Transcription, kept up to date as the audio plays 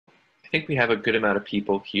think we have a good amount of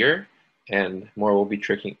people here, and more will be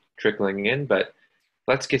trickling in, but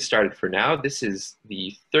let's get started for now. This is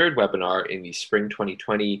the third webinar in the Spring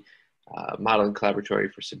 2020 Modeling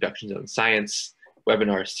Collaboratory for Subduction Zone Science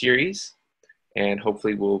webinar series, and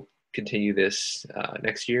hopefully we'll continue this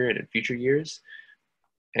next year and in future years.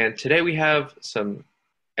 And today we have some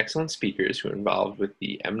excellent speakers who are involved with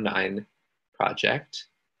the M9 project.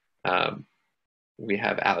 We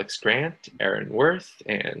have Alex Grant, Erin Wirth,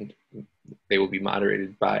 and they will be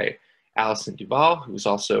moderated by Alison Duvall, who is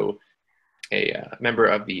also a member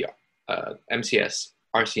of the MCS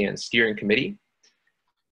RCN Steering Committee.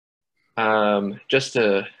 Just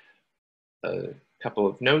a couple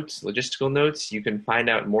of notes, logistical notes. You can find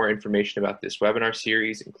out more information about this webinar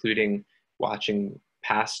series, including watching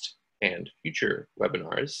past and future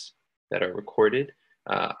webinars that are recorded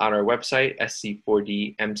on our website,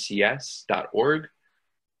 sc4dmcs.org.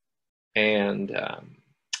 And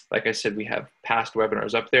like I said, we have past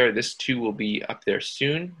webinars up there. This too will be up there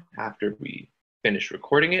soon after we finish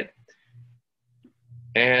recording it.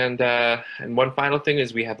 And one final thing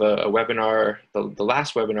is we have a webinar, the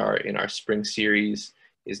last webinar in our spring series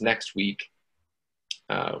is next week.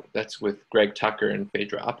 That's with Greg Tucker and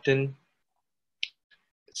Phaedra Upton.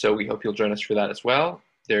 So we hope you'll join us for that as well.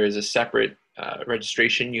 There is a separate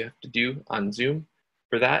registration you have to do on Zoom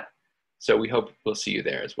for that. So we hope we'll see you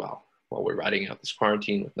there as well while we're riding out this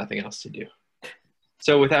quarantine with nothing else to do.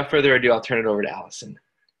 So without further ado, I'll turn it over to Alison.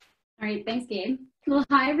 All right, thanks, Gabe. Well,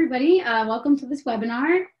 hi, everybody. Welcome to this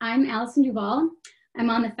webinar. I'm Alison Duvall. I'm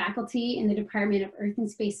on the faculty in the Department of Earth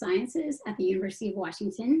and Space Sciences at the University of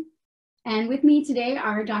Washington. And with me today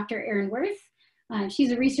are Dr. Erin Wirth.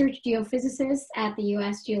 She's a research geophysicist at the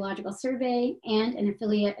U.S. Geological Survey and an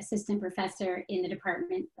affiliate assistant professor in the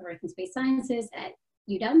Department of Earth and Space Sciences at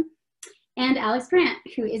UW. And Alex Grant,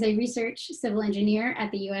 who is a research civil engineer at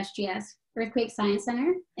the USGS Earthquake Science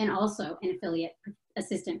Center and also an affiliate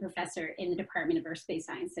assistant professor in the Department of Earth Space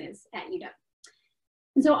Sciences at UW.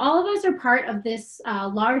 And so all of us are part of this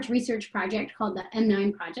large research project called the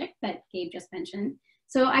M9 project that Gabe just mentioned.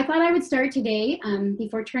 So I thought I would start today,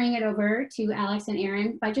 before turning it over to Alex and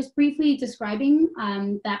Erin, by just briefly describing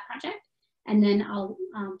that project, and then I'll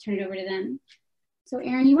turn it over to them. So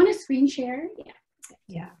Erin, you want to screen share? Yeah.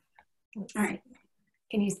 Yeah. All right.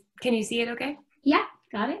 Can you see it okay? Yeah,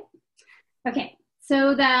 got it. Okay.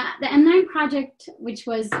 So the M9 project, which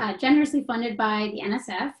was generously funded by the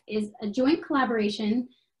NSF, is a joint collaboration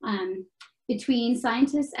between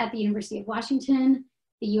scientists at the University of Washington,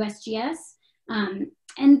 the USGS,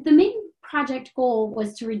 and the main project goal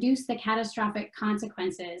was to reduce the catastrophic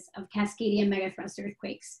consequences of Cascadia megathrust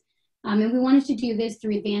earthquakes. And we wanted to do this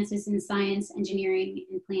through advances in science, engineering,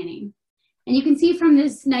 and planning. And you can see from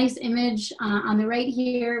this nice image on the right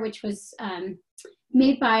here, which was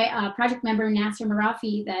made by project member Nasser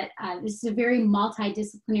Marafi, that this is a very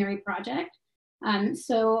multidisciplinary project. And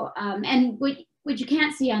what you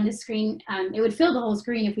can't see on this screen, it would fill the whole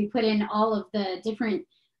screen if we put in all of the different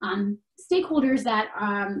stakeholders that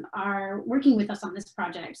are working with us on this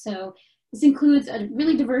project. So this includes a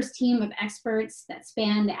really diverse team of experts that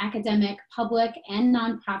span the academic, public, and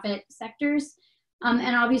nonprofit sectors.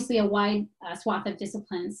 And obviously a wide swath of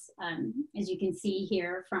disciplines, as you can see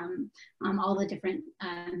here from all the different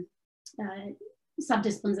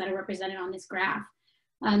subdisciplines that are represented on this graph.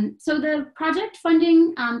 So the project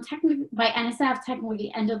funding by NSF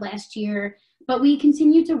technically ended last year, but we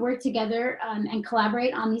continue to work together and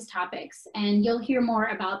collaborate on these topics, and you'll hear more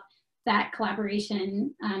about that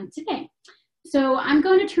collaboration today. So I'm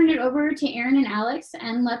going to turn it over to Erin and Alex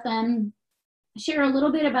and let them share a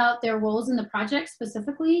little bit about their roles in the project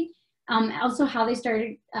specifically, also how they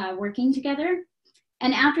started working together.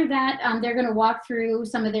 And after that, they're going to walk through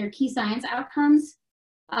some of their key science outcomes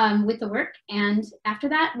with the work. And after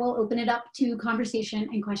that, we'll open it up to conversation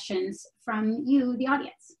and questions from you, the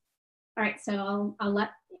audience. All right, so I'll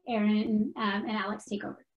let Erin and Alex take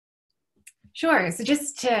over. Sure. So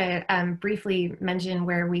just to briefly mention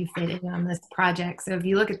where we fit in on this project. So if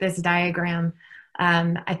you look at this diagram,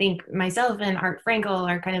 I think myself and Art Frankel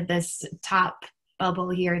are kind of this top bubble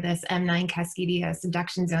here, this M9 Cascadia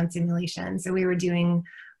subduction zone simulation. So we were doing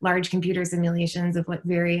large computer simulations of what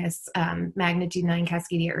various magnitude 9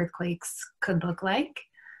 Cascadia earthquakes could look like.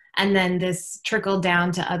 And then this trickled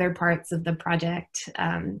down to other parts of the project.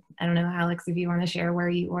 I don't know, Alex, if you want to share where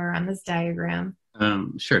you were on this diagram.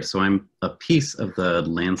 Sure. So I'm a piece of the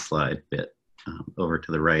landslide bit over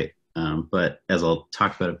to the right. But as I'll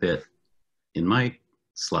talk about a bit in my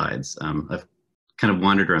slides, I've kind of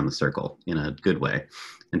wandered around the circle in a good way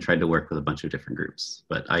and tried to work with a bunch of different groups.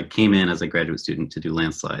 But I came in as a graduate student to do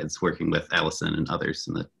landslides, working with Alison and others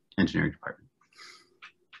in the engineering department.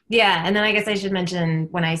 Yeah, and then I guess I should mention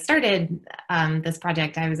when I started this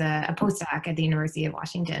project, I was a postdoc at the University of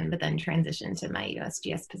Washington, but then transitioned to my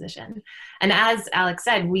USGS position. And as Alex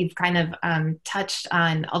said, we've kind of touched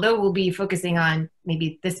on, although we'll be focusing on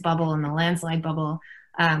maybe this bubble and the landslide bubble,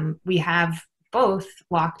 we have both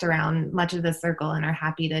walked around much of the circle and are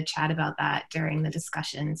happy to chat about that during the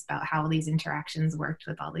discussions about how these interactions worked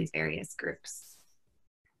with all these various groups.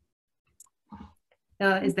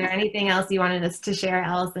 So is there anything else you wanted us to share,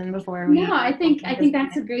 Alison, before we? No, I think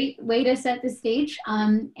that's a great way to set the stage.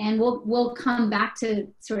 And we'll come back to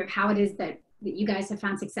sort of how it is that you guys have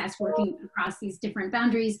found success working across these different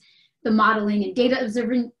boundaries, the modeling and data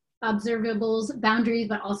observables boundaries,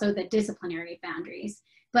 but also the disciplinary boundaries.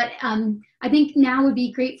 But I think now would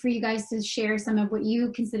be great for you guys to share some of what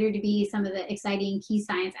you consider to be some of the exciting key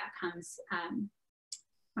science outcomes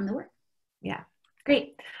from the work. Yeah.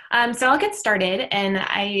 Great. So I'll get started, and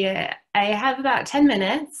I have about 10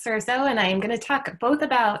 minutes or so, and I'm going to talk both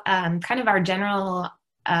about kind of our general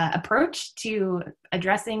approach to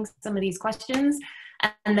addressing some of these questions,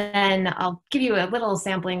 and then I'll give you a little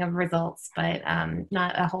sampling of results, but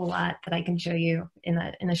not a whole lot that I can show you in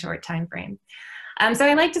a short time frame. So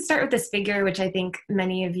I like to start with this figure, which I think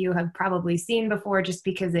many of you have probably seen before, just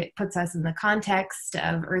because it puts us in the context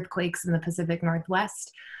of earthquakes in the Pacific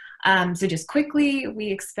Northwest. So just quickly,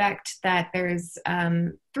 we expect that there's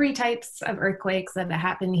 3 types of earthquakes that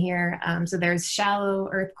happen here. So there's shallow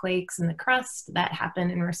earthquakes in the crust that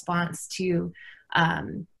happen in response to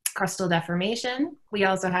crustal deformation. We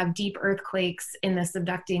also have deep earthquakes in the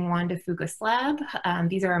subducting Juan de Fuca slab.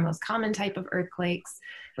 These are our most common type of earthquakes.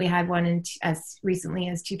 We had one as recently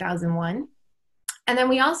as 2001. And then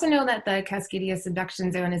we also know that the Cascadia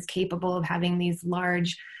subduction zone is capable of having these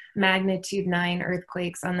large magnitude 9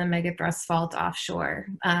 earthquakes on the megathrust fault offshore.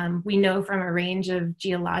 We know from a range of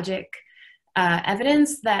geologic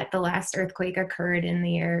evidence that the last earthquake occurred in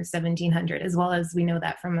the year 1700, as well as we know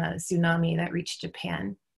that from a tsunami that reached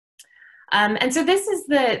Japan. And so this is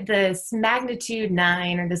this magnitude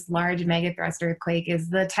 9, or this large megathrust earthquake, is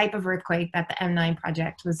the type of earthquake that the M9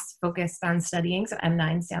 project was focused on studying. So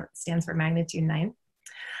M9 stands for magnitude 9.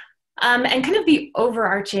 And kind of the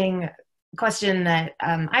overarching question that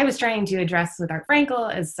I was trying to address with Art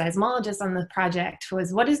Frankel as seismologist on the project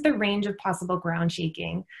was, what is the range of possible ground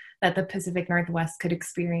shaking that the Pacific Northwest could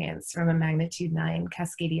experience from a magnitude 9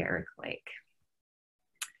 Cascadia earthquake?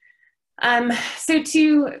 So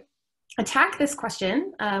to attack this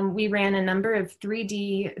question, we ran a number of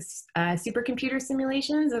 3D supercomputer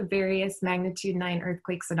simulations of various magnitude 9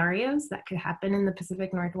 earthquake scenarios that could happen in the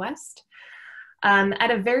Pacific Northwest.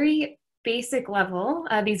 At a very basic level,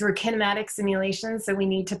 these were kinematic simulations, so we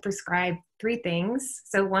need to prescribe 3 things.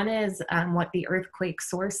 So one is what the earthquake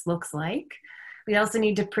source looks like. We also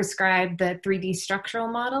need to prescribe the 3D structural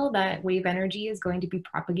model that wave energy is going to be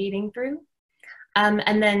propagating through.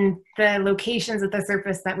 And then the locations at the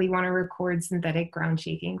surface that we want to record synthetic ground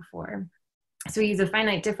shaking for. So we use a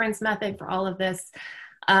finite difference method for all of this.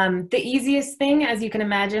 The easiest thing, as you can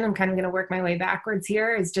imagine, I'm kind of going to work my way backwards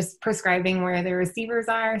here, is just prescribing where the receivers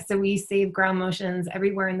are. So we save ground motions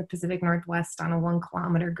everywhere in the Pacific Northwest on a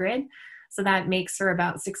 1-kilometer grid. So that makes for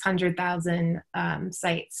about 600,000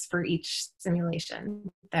 sites for each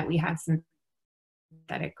simulation that we have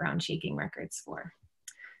synthetic ground shaking records for.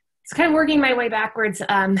 So kind of working my way backwards,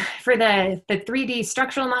 for the 3D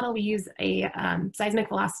structural model, we use a seismic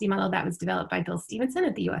velocity model that was developed by Bill Stevenson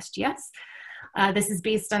at the USGS. This is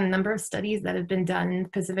based on a number of studies that have been done in the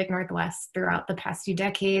Pacific Northwest throughout the past few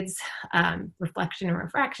decades, reflection and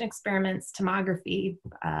refraction experiments, tomography,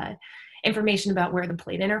 information about where the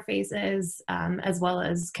plate interface is, as well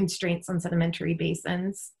as constraints on sedimentary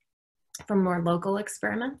basins from more local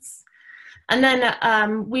experiments. And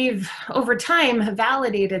then we've, over time,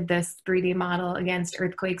 validated this 3D model against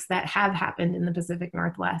earthquakes that have happened in the Pacific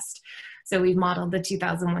Northwest. So we've modeled the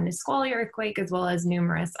 2001 Nisqually earthquake, as well as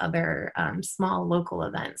numerous other small local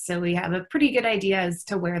events. So we have a pretty good idea as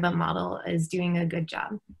to where the model is doing a good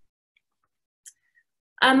job.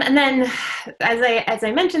 And then, as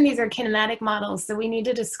I mentioned, these are kinematic models, so we need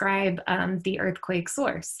to describe the earthquake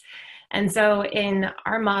source. And so in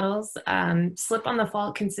our models, slip on the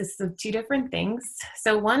fault consists of 2 different things.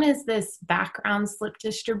 So one is this background slip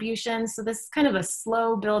distribution. So this is kind of a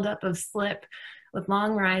slow buildup of slip with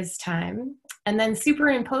long rise time. And then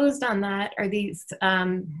superimposed on that are these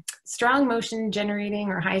strong motion generating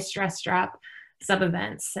or high stress drop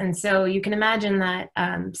sub-events. And so you can imagine that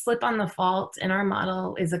slip on the fault in our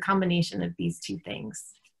model is a combination of these 2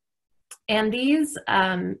 things. And these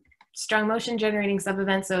strong motion generating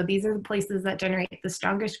sub-events, so these are the places that generate the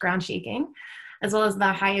strongest ground shaking. as well as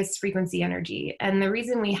the highest frequency energy. And the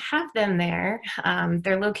reason we have them there,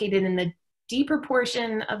 they're located in the deeper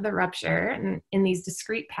portion of the rupture and in these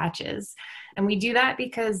discrete patches. And we do that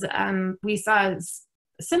because we saw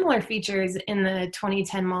similar features in the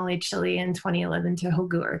 2010 Maule, Chile, and 2011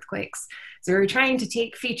 Tohoku earthquakes. So we're trying to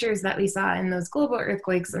take features that we saw in those global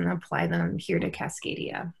earthquakes and apply them here to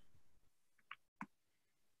Cascadia.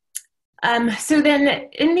 So then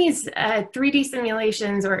in these 3D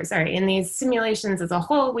simulations, in these simulations as a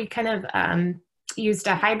whole, we kind of used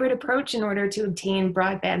a hybrid approach in order to obtain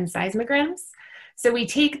broadband seismograms. So we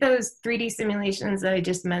take those 3D simulations that I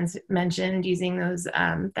just mentioned using those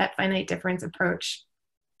that finite difference approach,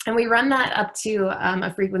 and we run that up to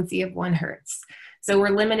a frequency of 1 hertz. So we're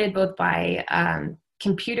limited both by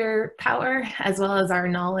computer power as well as our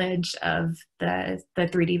knowledge of the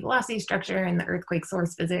 3D velocity structure and the earthquake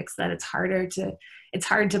source physics, that it's hard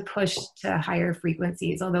to push to higher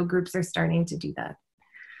frequencies, although groups are starting to do that.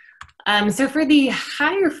 So for the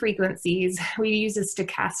higher frequencies, we use a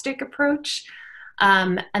stochastic approach.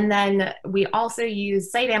 And then we also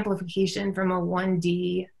use site amplification from a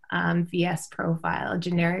 1D VS profile,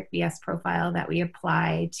 generic VS profile that we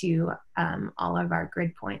apply to all of our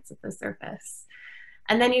grid points at the surface.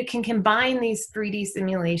 And then you can combine these 3D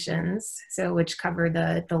simulations, so which cover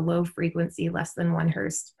the low frequency, less than 1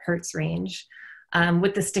 hertz range,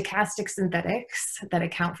 with the stochastic synthetics that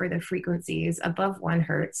account for the frequencies above 1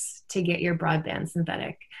 hertz to get your broadband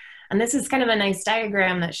synthetic. And this is kind of a nice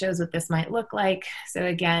diagram that shows what this might look like. So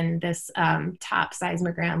again, this top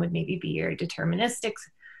seismogram would maybe be your deterministic,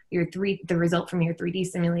 the result from your 3D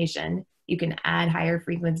simulation. You can add higher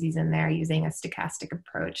frequencies in there using a stochastic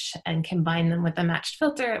approach and combine them with a matched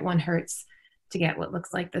filter at 1 hertz to get what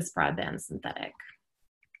looks like this broadband synthetic.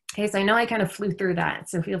 Okay, so I know I kind of flew through that,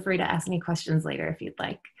 so feel free to ask any questions later if you'd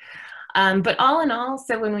like. But all in all,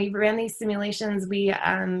 so when we ran these simulations, we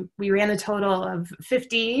ran a total of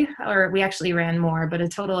 50, or we actually ran more, but a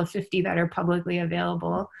total of 50 that are publicly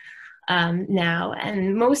available now.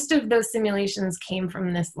 And most of those simulations came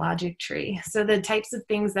from this logic tree. So the types of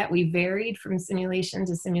things that we varied from simulation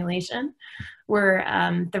to simulation were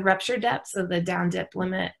the rupture depth, so the down dip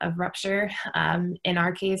limit of rupture. In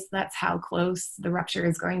our case, that's how close the rupture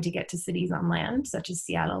is going to get to cities on land, such as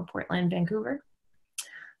Seattle, Portland, Vancouver.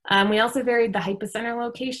 We also varied the hypocenter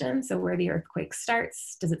location, so where the earthquake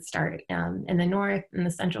starts. Does it start in the north, in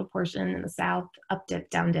the central portion, in the south, up dip,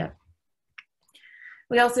 down dip?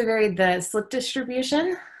 We also varied the slip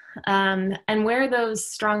distribution and where those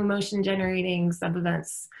strong motion generating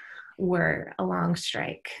sub-events were along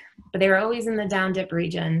strike. But they were always in the down dip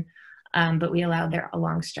region, but we allowed their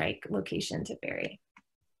along strike location to vary.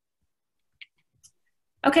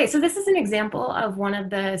 Okay, so this is an example of one of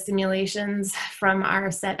the simulations from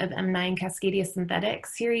our set of M9 Cascadia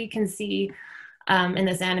synthetics. Here you can see in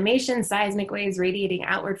this animation, seismic waves radiating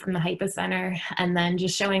outward from the hypocenter, and then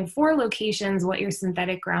just showing 4 locations what your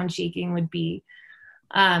synthetic ground shaking would be.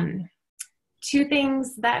 2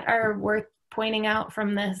 things that are worth pointing out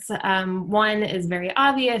from this. One is very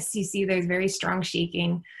obvious. You see there's very strong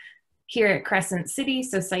shaking here at Crescent City,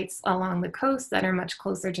 so sites along the coast that are much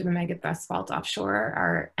closer to the megathrust fault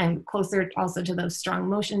offshore and closer also to those strong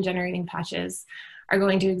motion generating patches are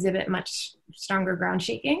going to exhibit much stronger ground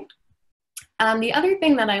shaking. The other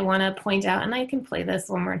thing that I want to point out, and I can play this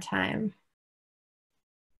one more time.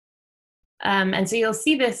 And so you'll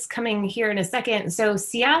see this coming here in a second. So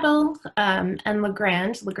Seattle and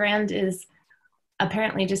LeGrand is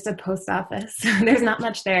apparently just a post office. There's not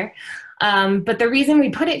much there. But the reason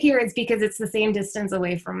we put it here is because it's the same distance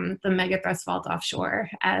away from the megathrust fault offshore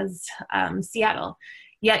as Seattle.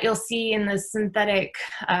 Yet you'll see in the synthetic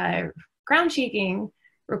ground shaking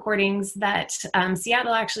recordings that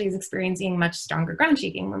Seattle actually is experiencing much stronger ground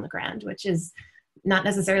shaking than LeGrand, which is not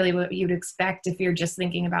necessarily what you'd expect if you're just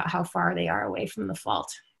thinking about how far they are away from the fault.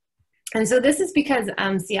 And so this is because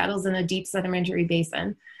Seattle's in a deep sedimentary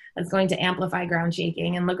basin that's going to amplify ground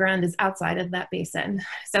shaking, and LeGrand is outside of that basin.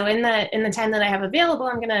 So in the time that I have available,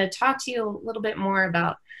 I'm gonna talk to you a little bit more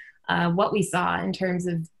about what we saw in terms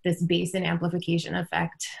of this basin amplification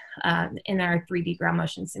effect in our 3D ground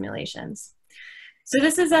motion simulations. So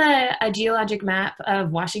this is a geologic map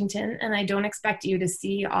of Washington, and I don't expect you to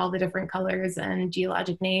see all the different colors and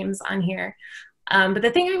geologic names on here. But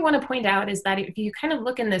the thing I want to point out is that if you kind of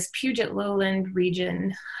look in this Puget Lowland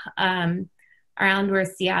region around where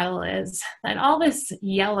Seattle is, that all this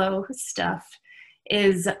yellow stuff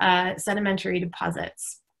is sedimentary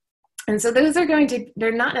deposits. And so those are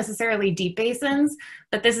they're not necessarily deep basins,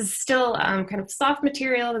 but this is still kind of soft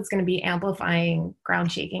material that's going to be amplifying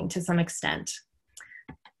ground shaking to some extent.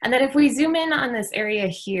 And then if we zoom in on this area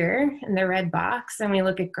here in the red box and we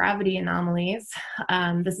look at gravity anomalies,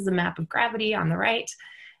 this is a map of gravity on the right.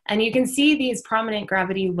 And you can see these prominent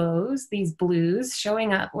gravity lows, these blues,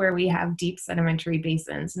 showing up where we have deep sedimentary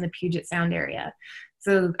basins in the Puget Sound area.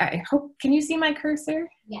 So I hope, can you see my cursor?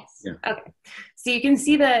 Yes. Yeah. Okay, so you can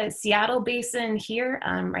see the Seattle Basin here,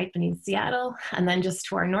 right beneath Seattle. And then just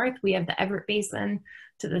to our north, we have the Everett Basin.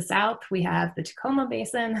 To the south, we have the Tacoma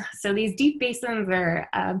Basin. So these deep basins are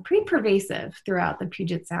pretty pervasive throughout the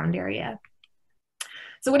Puget Sound area.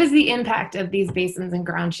 So what is the impact of these basins and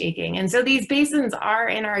ground shaking? And so these basins are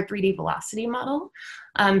in our 3D velocity model.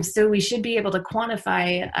 So we should be able to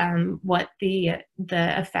quantify what the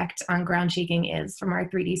effect on ground shaking is from our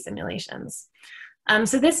 3D simulations.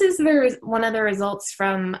 So this is one of the results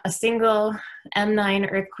from a single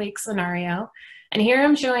M9 earthquake scenario. And here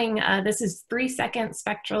I'm showing, this is 3-second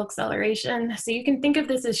spectral acceleration. So you can think of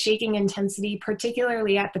this as shaking intensity,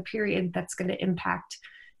 particularly at the period that's going to impact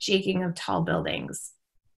shaking of tall buildings.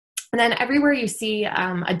 And then everywhere you see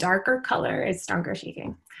a darker color is stronger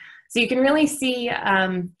shaking. So you can really see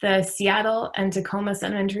the Seattle and Tacoma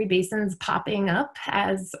sedimentary basins popping up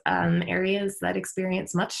as areas that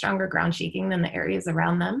experience much stronger ground shaking than the areas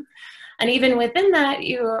around them. And even within that,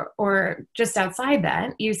 or just outside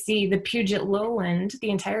that, you see the Puget Lowland,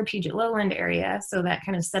 the entire Puget Lowland area, so that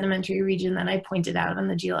kind of sedimentary region that I pointed out on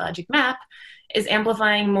the geologic map, is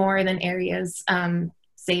amplifying more than areas,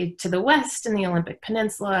 say, to the west in the Olympic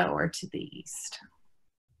Peninsula or to the east.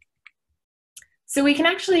 So we can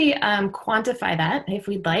actually quantify that if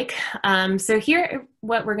we'd like. So here,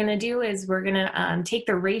 what we're gonna do is we're gonna take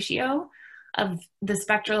the ratio of the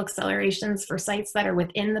spectral accelerations for sites that are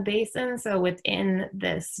within the basin. So within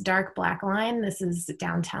this dark black line, this is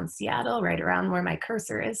downtown Seattle, right around where my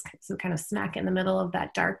cursor is, so kind of smack in the middle of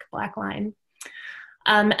that dark black line.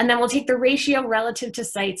 And then we'll take the ratio relative to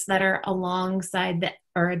sites that are alongside that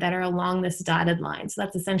are along this dotted line. So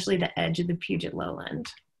that's essentially the edge of the Puget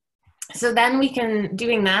Lowland. So then we can,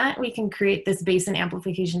 doing that, we can create this basin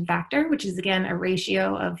amplification factor, which is again a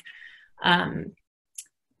ratio of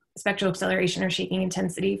spectral acceleration or shaking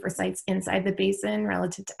intensity for sites inside the basin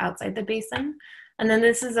relative to outside the basin. And then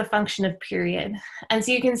this is a function of period. And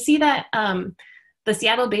so you can see that the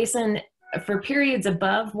Seattle Basin for periods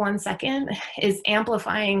above 1 second is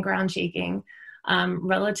amplifying ground shaking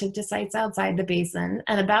relative to sites outside the basin.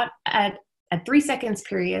 And about at 3 seconds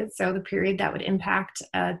period, so the period that would impact,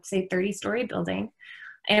 say, 30-story building,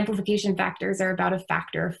 amplification factors are about a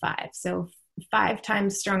factor of 5. So 5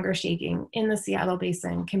 times stronger shaking in the Seattle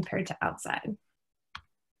Basin compared to outside.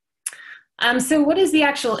 So what is the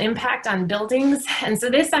actual impact on buildings? And so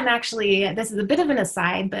this is a bit of an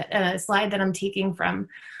aside, but a slide that I'm taking from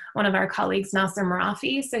one of our colleagues, Nasser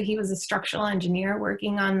Marafi. So he was a structural engineer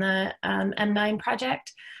working on the M9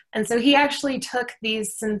 project. And so he actually took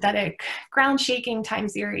these synthetic ground shaking time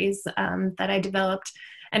series that I developed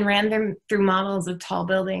and ran them through models of tall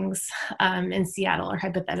buildings in Seattle, or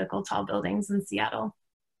hypothetical tall buildings in Seattle.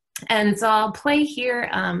 And so I'll play here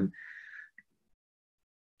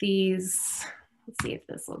these, let's see if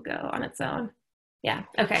this will go on its own. Yeah,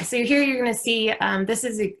 okay, so here you're gonna see, this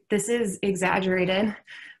is exaggerated,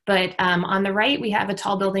 but on the right, we have a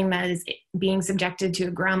tall building that is being subjected to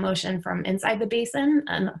a ground motion from inside the basin,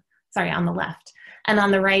 and sorry, on the left. And on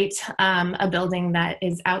the right, a building that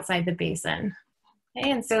is outside the basin. Okay,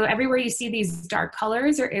 and so everywhere you see these dark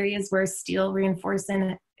colors are areas where steel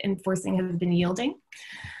reinforcing has been yielding.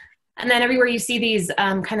 And then everywhere you see these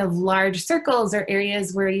kind of large circles are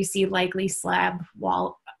areas where you see likely slab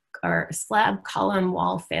wall or slab column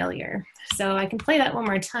wall failure. So I can play that one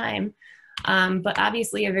more time, but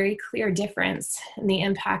obviously a very clear difference in the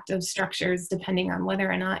impact of structures depending on whether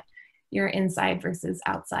or not you're inside versus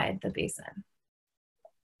outside the basin.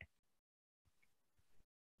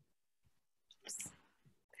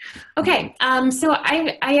 Okay, so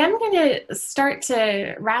I am going to start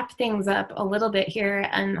to wrap things up a little bit here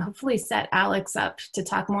and hopefully set Alex up to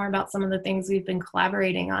talk more about some of the things we've been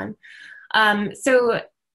collaborating on. So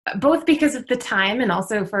both because of the time and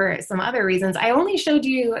also for some other reasons, I only showed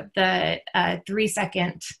you the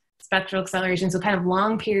 3-second spectral acceleration, so kind of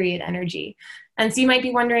long period energy. And so you might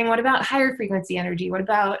be wondering, what about higher frequency energy? What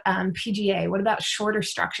about PGA? What about shorter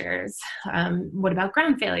structures? What about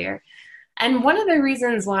ground failure? And one of the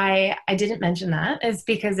reasons why I didn't mention that is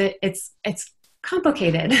because it's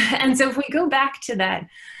complicated. And so if we go back to that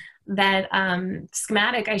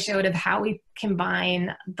schematic I showed of how we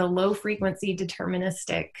combine the low frequency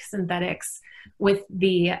deterministic synthetics with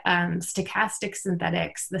the stochastic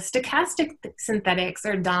synthetics, the stochastic synthetics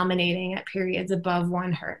are dominating at periods above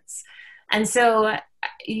 1 hertz. And so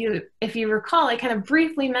if you recall, I kind of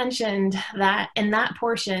briefly mentioned that in that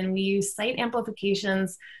portion, we use site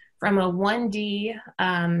amplifications from a 1D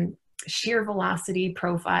shear velocity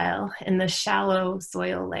profile in the shallow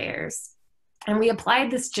soil layers. And we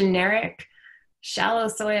applied this generic shallow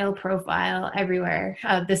soil profile everywhere,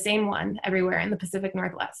 the same one everywhere in the Pacific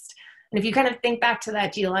Northwest. And if you kind of think back to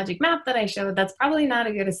that geologic map that I showed, that's probably not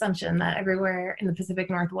a good assumption that everywhere in the Pacific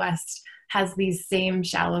Northwest has these same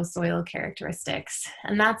shallow soil characteristics.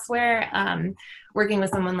 And that's where working with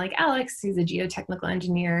someone like Alex, who's a geotechnical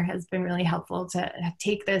engineer, has been really helpful to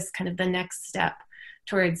take this kind of the next step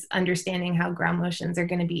towards understanding how ground motions are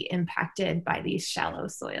going to be impacted by these shallow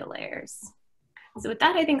soil layers. So with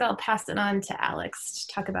that, I think I'll pass it on to Alex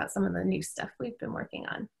to talk about some of the new stuff we've been working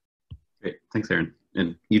on. Great, thanks, Erin.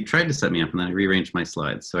 And you tried to set me up and then I rearranged my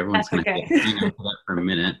slides. So everyone's going to hang on to that for a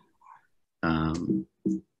minute. Hold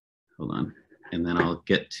on. And then I'll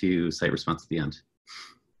get to site response at the end.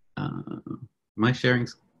 Am I sharing?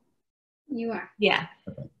 You are. Yeah.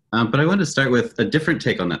 Okay. But I wanted to start with a different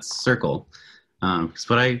take on that circle. Because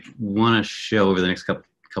what I want to show over the next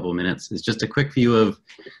couple of minutes is just a quick view of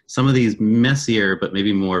some of these messier but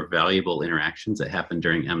maybe more valuable interactions that happen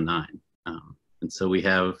during M9. And so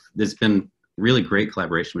there's been really great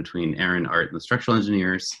collaboration between Erin, Art, and the structural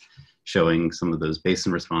engineers, showing some of those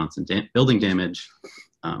basin response and building damage.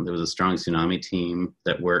 There was a strong tsunami team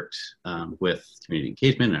that worked with community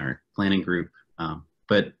engagement in our planning group.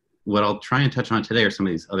 But what I'll try and touch on today are some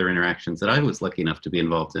of these other interactions that I was lucky enough to be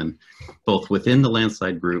involved in, both within the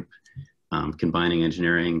landslide group, combining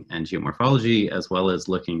engineering and geomorphology, as well as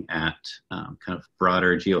looking at kind of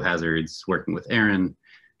broader geohazards, working with Erin,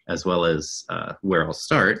 as well as where I'll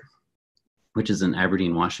start, which is in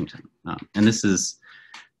Aberdeen, Washington. And this is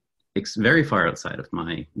very far outside of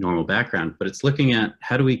my normal background, but it's looking at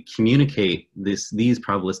how do we communicate these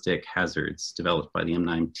probabilistic hazards developed by the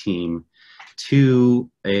M9 team to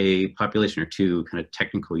a population or two kind of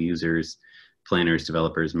technical users, planners,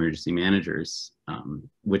 developers, emergency managers,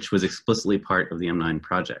 which was explicitly part of the M9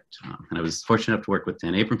 project. And I was fortunate enough to work with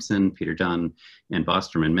Dan Abramson, Peter Dunn, and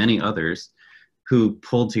Bostrom, and many others who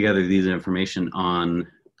pulled together these information on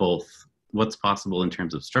both what's possible in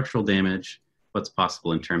terms of structural damage, what's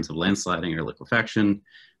possible in terms of landsliding or liquefaction,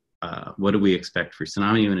 what do we expect for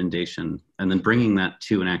tsunami inundation, and then bringing that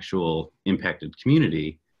to an actual impacted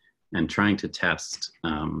community and trying to test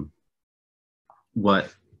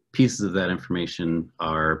what pieces of that information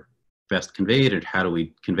are best conveyed and how do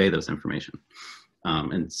we convey those information.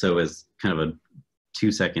 And so as kind of a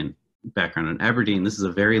 2-second background on Aberdeen, this is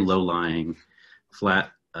a very low-lying,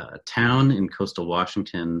 flat town in coastal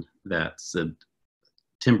Washington that's a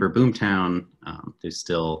timber boom town. There's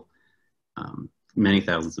still many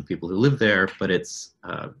thousands of people who live there, but it's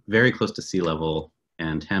very close to sea level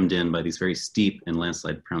and hemmed in by these very steep and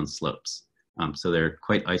landslide-prone slopes. So they're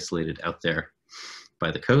quite isolated out there by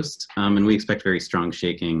the coast, and we expect very strong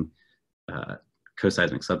shaking,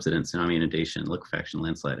 co-seismic subsidence, tsunami inundation, liquefaction,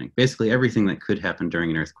 landsliding. Basically everything that could happen during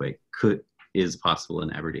an earthquake is possible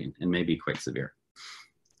in Aberdeen and may be quite severe.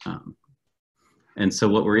 And so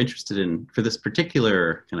what we're interested in for this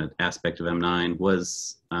particular kind of aspect of M9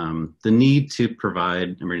 was the need to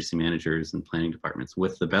provide emergency managers and planning departments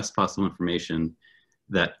with the best possible information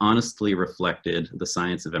that honestly reflected the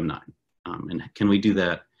science of M9. And can we do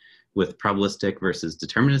that with probabilistic versus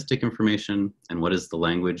deterministic information? And what is the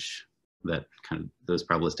language that kind of those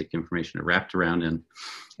probabilistic information are wrapped around in,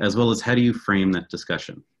 as well as how do you frame that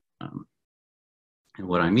discussion? And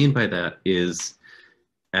what I mean by that is,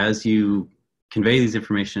 as you convey these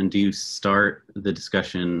information, do you start the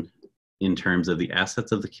discussion in terms of the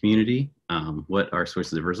assets of the community? What are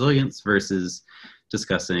sources of resilience versus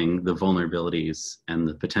discussing the vulnerabilities and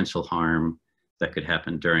the potential harm that could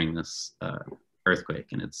happen during this earthquake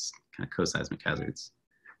and its kind of co-seismic hazards?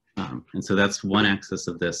 And so that's one axis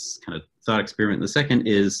of this kind of thought experiment. The second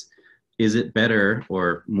is it better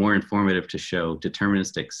or more informative to show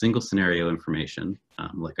deterministic single scenario information,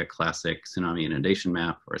 like a classic tsunami inundation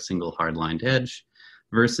map or a single hard-lined edge,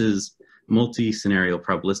 versus multi-scenario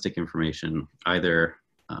probabilistic information, either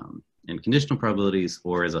in conditional probabilities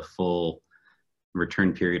or as a full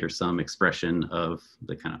return period or some expression of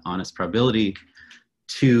the kind of honest probability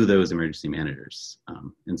to those emergency managers.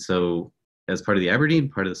 And so as part of the Aberdeen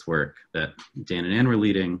part of this work that Dan and Ann were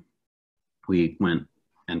leading, we went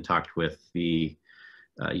and talked with the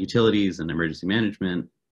utilities and emergency management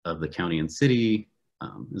of the county and city,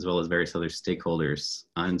 as well as various other stakeholders,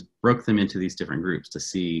 and broke them into these different groups to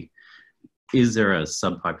see, is there a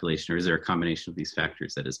subpopulation or is there a combination of these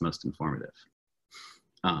factors that is most informative?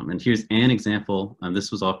 And here's an example.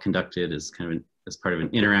 This was all conducted as kind of an as part of an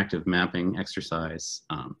interactive mapping exercise.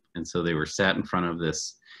 And so they were sat in front of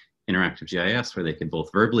this interactive GIS where they could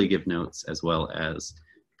both verbally give notes as well as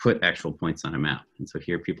put actual points on a map. And so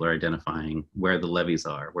here people are identifying where the levees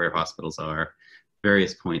are, where hospitals are,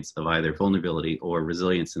 various points of either vulnerability or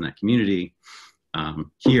resilience in that community.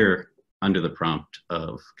 Here, under the prompt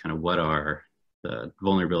of kind of what are the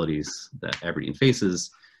vulnerabilities that Aberdeen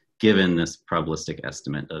faces, given this probabilistic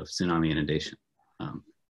estimate of tsunami inundation.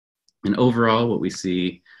 And overall, what we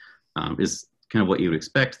see is kind of what you would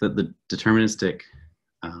expect, that the deterministic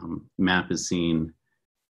map is seen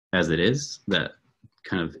as it is, that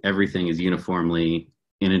kind of everything is uniformly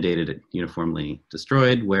inundated, uniformly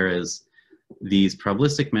destroyed, whereas these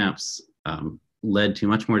probabilistic maps led to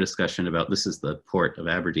much more discussion about, this is the port of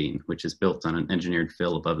Aberdeen, which is built on an engineered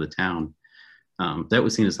fill above the town. That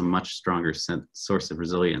was seen as a much stronger source of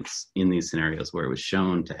resilience in these scenarios where it was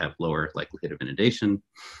shown to have lower likelihood of inundation.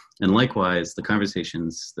 And likewise, the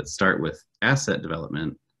conversations that start with asset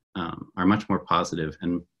development are much more positive,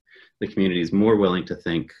 and the community is more willing to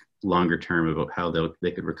think longer term about how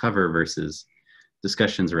they could recover, versus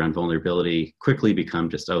discussions around vulnerability quickly become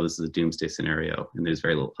just, oh, this is a doomsday scenario, and there's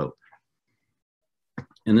very little hope.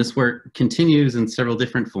 And this work continues in several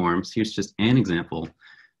different forms. Here's just an example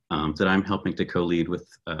that I'm helping to co-lead with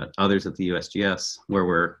others at the USGS, where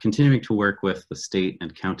we're continuing to work with the state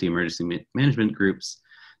and county emergency management groups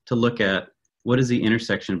to look at what is the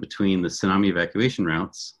intersection between the tsunami evacuation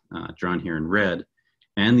routes, drawn here in red,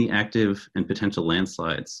 and the active and potential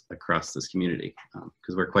landslides across this community.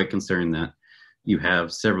 Because we're quite concerned that you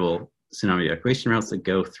have several tsunami evacuation routes that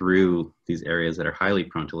go through these areas that are highly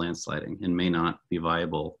prone to landsliding and may not be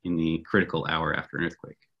viable in the critical hour after an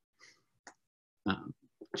earthquake.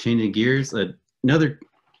 Changing gears, another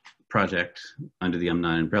project under the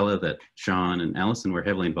M9 umbrella that Sean and Alison were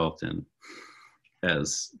heavily involved in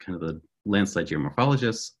as kind of the landslide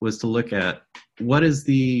geomorphologists was to look at what is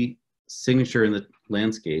the signature in the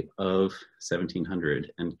landscape of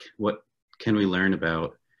 1700 and what can we learn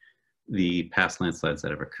about the past landslides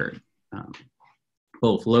that have occurred,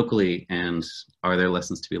 both locally, and are there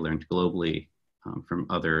lessons to be learned globally from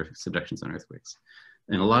other subductions and earthquakes.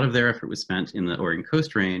 And a lot of their effort was spent in the Oregon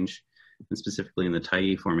Coast Range, and specifically in the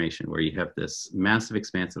Tyee Formation, where you have this massive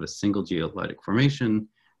expanse of a single geologic formation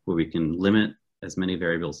where we can limit as many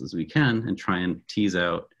variables as we can and try and tease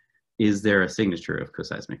out, is there a signature of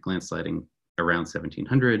coseismic landsliding around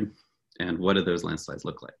 1700, and what do those landslides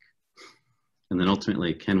look like? And then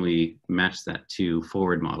ultimately, can we match that to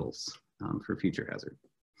forward models for future hazard?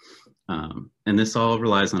 And this all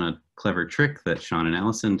relies on a clever trick that Sean and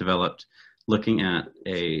Alison developed, looking at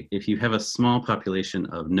if you have a small population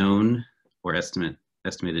of known or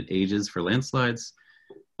estimated ages for landslides,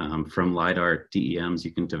 from LiDAR DEMs,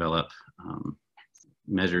 you can develop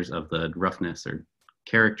measures of the roughness or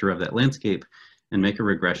character of that landscape and make a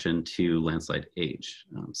regression to landslide age.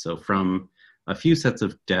 So from a few sets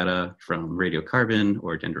of data from radiocarbon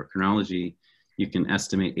or dendrochronology, you can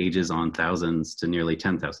estimate ages on thousands to nearly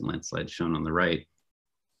 10,000 landslides shown on the right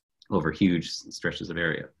over huge stretches of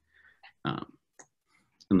area.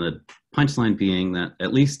 And the punchline being that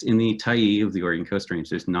at least in the Tyee of the Oregon Coast Range,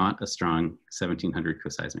 there's not a strong 1700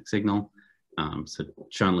 coseismic signal. So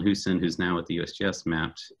Sean Lahuson, who's now at the USGS,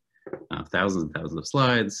 mapped thousands and thousands of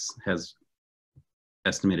slides, has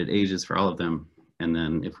estimated ages for all of them. And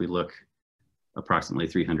then if we look approximately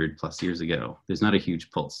 300 plus years ago, there's not a huge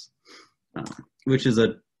pulse, which is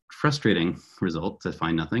a frustrating result to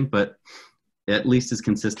find nothing, but at least is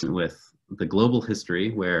consistent with the global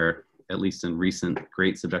history where, at least in recent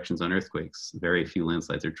great subductions on earthquakes, very few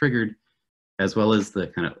landslides are triggered, as well as the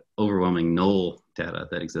kind of overwhelming knoll data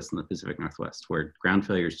that exists in the Pacific Northwest, where ground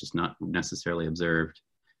failure is just not necessarily observed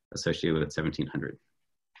associated with 1700,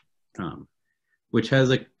 which has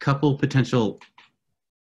a couple potential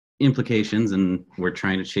implications, and we're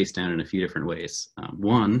trying to chase down in a few different ways.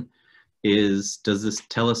 One is, does this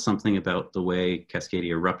tell us something about the way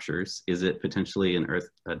Cascadia ruptures? Is it potentially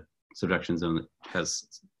a subduction zone that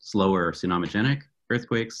has slower tsunamigenic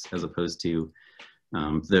earthquakes as opposed to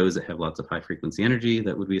those that have lots of high frequency energy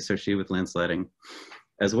that would be associated with landsliding?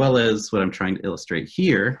 As well as what I'm trying to illustrate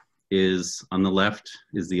here is, on the left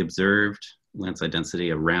is the observed landslide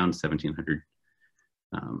density around 1700.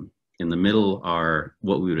 In the middle are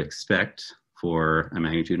what we would expect for a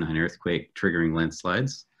magnitude 9 earthquake triggering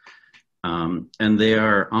landslides. And they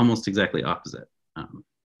are almost exactly opposite.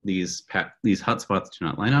 These hotspots do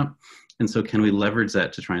not line up. And so can we leverage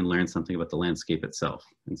that to try and learn something about the landscape itself?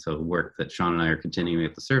 And so the work that Sean and I are continuing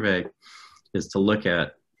at the survey is to look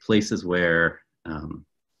at places where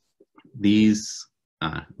these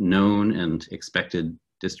known and expected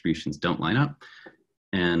distributions don't line up,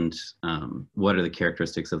 and what are the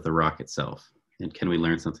characteristics of the rock itself, and can we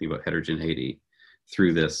learn something about heterogeneity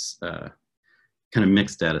through this kind of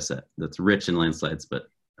mixed data set that's rich in landslides but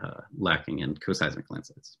lacking in co-seismic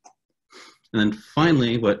landslides. And then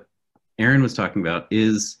finally, what Erin was talking about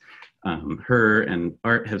is her and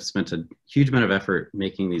Art have spent a huge amount of effort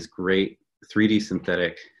making these great 3D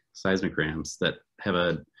synthetic seismograms that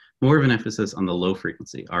have more of an emphasis on the low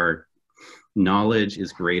frequency. Our knowledge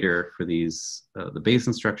is greater for these, the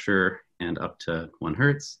basin structure and up to 1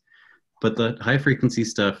 hertz, but the high frequency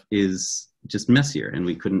stuff is just messier, and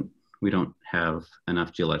we don't have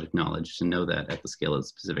enough geologic knowledge to know that at the scale of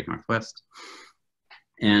the Pacific Northwest.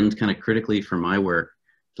 And kind of critically for my work,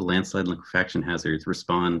 the landslide and liquefaction hazards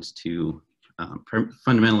respond to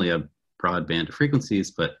fundamentally a broad band of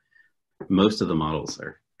frequencies, but most of the models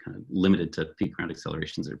are kind of limited to peak ground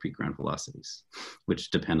accelerations or peak ground velocities,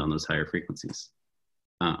 which depend on those higher frequencies.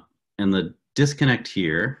 And the disconnect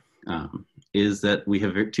here is that we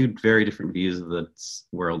have 2 very different views of the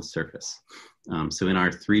world's surface. So in our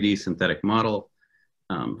 3D synthetic model,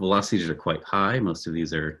 velocities are quite high. Most of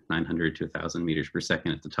these are 900 to 1,000 meters per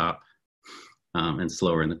second at the top, and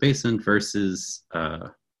slower in the basin, versus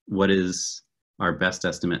what is our best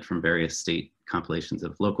estimate from various state compilations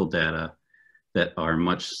of local data that are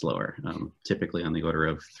much slower, typically on the order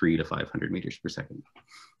of 300 to 500 meters per second.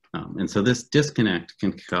 And so this disconnect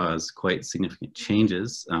can cause quite significant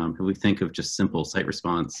changes. If we think of just simple site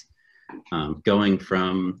response, going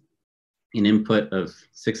from an input of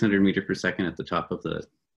 600 meters per second at the top of the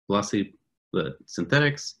velocity, the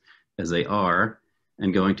synthetics, as they are,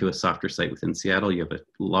 and going to a softer site within Seattle, you have a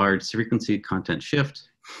large frequency content shift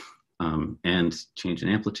and change in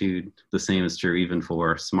amplitude. The same is true even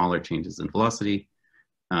for smaller changes in velocity.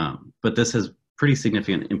 But this has pretty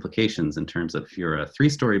significant implications in terms of if you're a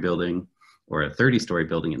 3-story building or a 30-story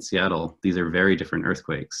building in Seattle, these are very different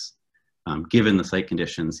earthquakes, given the site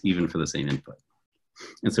conditions, even for the same input.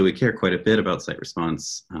 And so we care quite a bit about site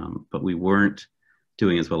response, but we weren't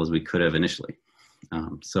doing as well as we could have initially.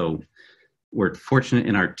 So we're fortunate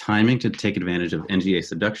in our timing to take advantage of NGA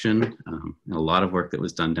subduction, and a lot of work that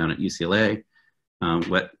was done down at UCLA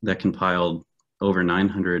that compiled over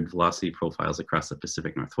 900 velocity profiles across the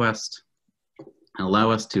Pacific Northwest, and allow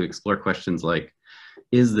us to explore questions like,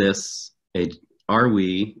 are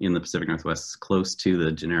we in the Pacific Northwest close to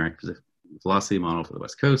the generic velocity model for the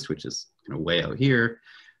West Coast, which is way out here,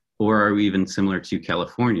 or are we even similar to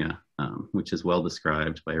California, which is well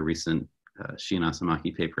described by a recent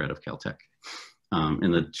Shinasamaki paper out of Caltech?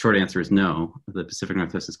 And the short answer is no. The Pacific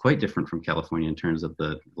Northwest is quite different from California in terms of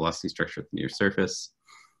the velocity structure at the near surface.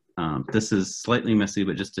 This is slightly messy,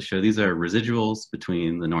 but just to show, these are residuals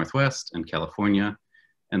between the Northwest and California,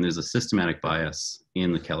 and there's a systematic bias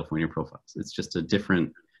in the California profiles. It's just a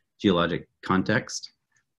different geologic context.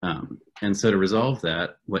 And so to resolve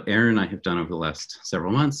that, what Erin and I have done over the last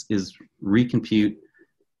several months is recompute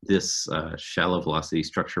this shallow velocity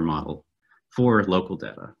structure model for local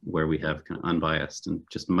data, where we have kind of unbiased and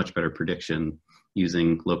just much better prediction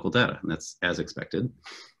using local data, and that's as expected.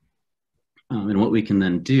 And what we can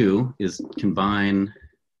then do is combine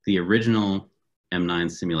the original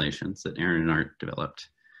M9 simulations that Erin and Art developed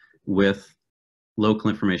with local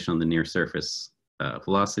information on the near surface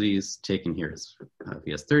velocities taken here as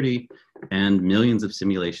VS30, and millions of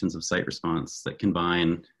simulations of site response that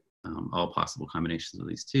combine all possible combinations of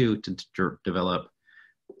these two to develop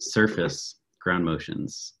surface ground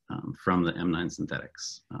motions from the M9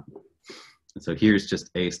 synthetics. And so here's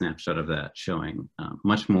just a snapshot of that, showing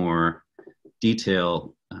much more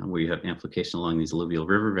detail where you have amplification along these alluvial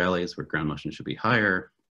river valleys where ground motion should be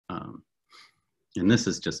higher. And this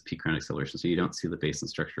is just peak ground acceleration, so you don't see the basin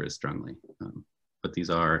structure as strongly. But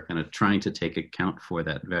these are kind of trying to take account for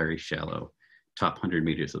that very shallow top 100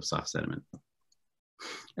 meters of soft sediment.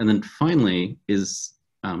 And then finally is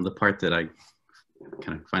the part that I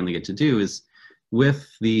kind of finally get to do is, with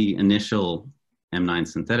the initial M9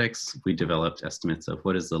 synthetics, we developed estimates of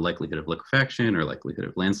what is the likelihood of liquefaction or likelihood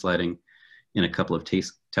of landsliding in a couple of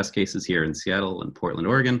test cases here in Seattle and Portland,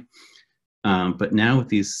 Oregon. But now with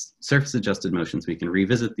these surface adjusted motions, we can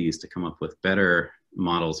revisit these to come up with better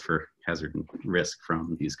models for hazard and risk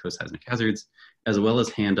from these co-seismic hazards, as well as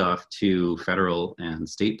hand off to federal and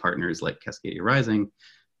state partners like Cascadia Rising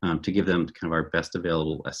to give them kind of our best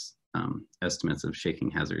available estimates of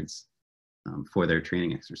shaking hazards for their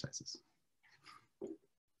training exercises.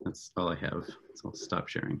 That's all I have, so I'll stop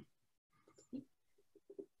sharing.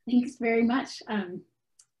 Thanks very much.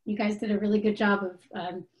 You guys did a really good job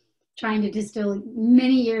of trying to distill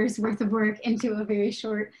many years worth of work into a very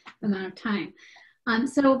short amount of time.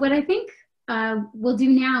 So what I think we'll do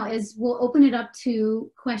now is we'll open it up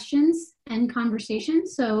to questions and conversation.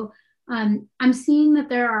 So I'm seeing that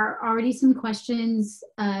there are already some questions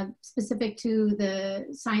specific to the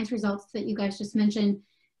science results that you guys just mentioned.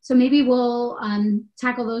 So maybe we'll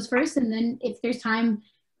tackle those first, and then if there's time,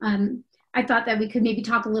 I thought that we could maybe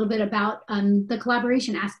talk a little bit about the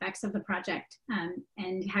collaboration aspects of the project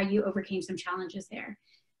and how you overcame some challenges there.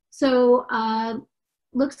 So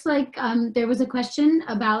looks like there was a question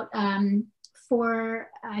about for,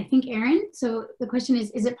 I think, Erin. So the question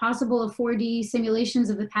is it possible a 4D simulations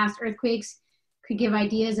of the past earthquakes could give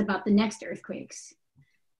ideas about the next earthquakes?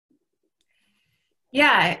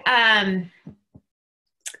 Yeah,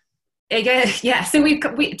 I guess, yeah, so we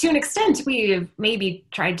to an extent, we've maybe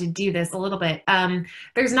tried to do this a little bit.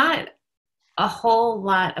 There's not a whole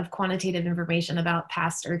lot of quantitative information about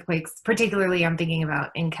past earthquakes, particularly I'm thinking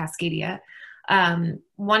about in Cascadia.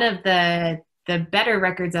 One of the better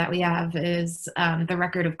records that we have is the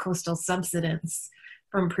record of coastal subsidence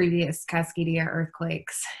from previous Cascadia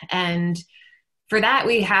earthquakes. And for that,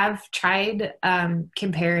 we have tried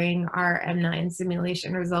comparing our M9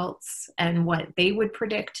 simulation results and what they would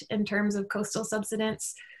predict in terms of coastal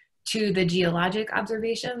subsidence to the geologic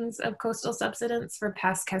observations of coastal subsidence for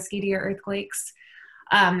past Cascadia earthquakes.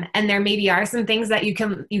 And there maybe are some things that you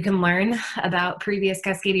can learn about previous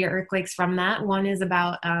Cascadia earthquakes from that. One is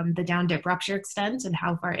about the down dip rupture extent and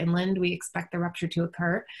how far inland we expect the rupture to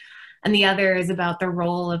occur. And the other is about the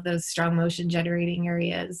role of those strong motion generating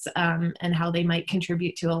areas and how they might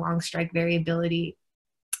contribute to a long strike variability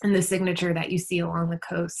in the signature that you see along the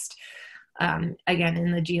coast, again,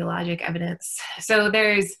 in the geologic evidence. So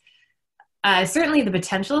there's certainly the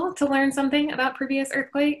potential to learn something about previous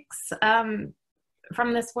earthquakes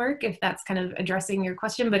from this work, if that's kind of addressing your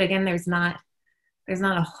question. But again, there's not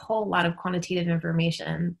a whole lot of quantitative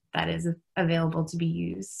information that is available to be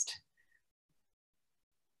used.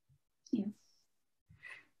 Yeah.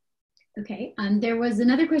 Okay, there was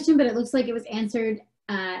another question, but it looks like it was answered.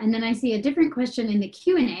 And then I see a different question in the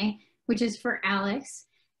Q&A, which is for Alex.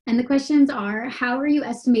 And the questions are, how are you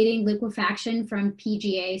estimating liquefaction from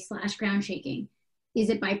PGA/ground shaking? Is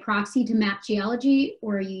it by proxy to map geology,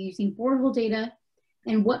 or are you using borehole data?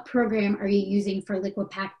 And what program are you using for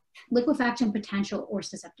liquefaction potential or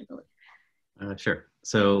susceptibility? Sure.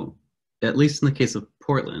 So at least in the case of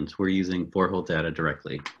Portland, we're using borehole data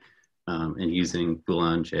directly and using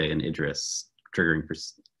Boulanger and Idris triggering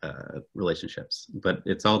relationships. But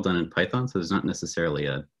it's all done in Python, so there's not necessarily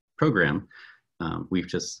a program. We've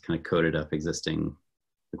just kind of coded up existing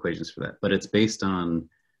equations for that. But it's based on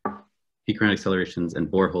peak ground accelerations and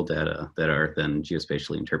borehole data that are then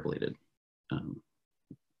geospatially interpolated.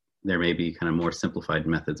 There may be kind of more simplified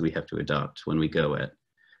methods we have to adopt when we go at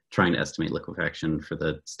trying to estimate liquefaction for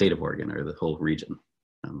the state of Oregon or the whole region.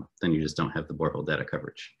 Then you just don't have the borehole data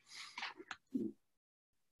coverage.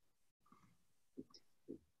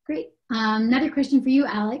 Great. Another question for you,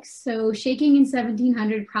 Alex. So shaking in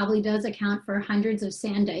 1700 probably does account for hundreds of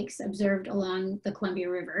sand dikes observed along the Columbia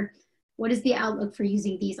River. What is the outlook for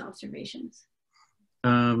using these observations?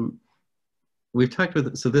 We've talked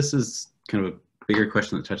with, so this is kind of a bigger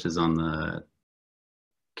question that touches on the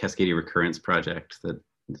Cascadia Recurrence project that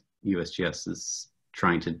USGS is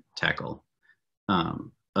trying to tackle,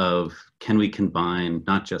 of can we combine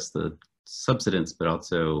not just the subsidence, but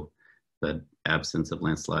also the absence of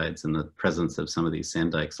landslides and the presence of some of these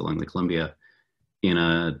sand dikes along the Columbia in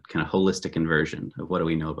a kind of holistic inversion of what do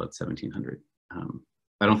we know about 1700.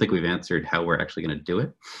 I don't think we've answered how we're actually going to do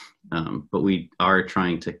it, but we are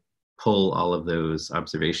trying to pull all of those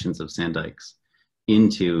observations of sand dikes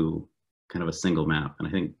into kind of a single map. And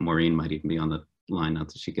I think Maureen might even be on the line, not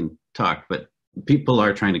that she can talk, but people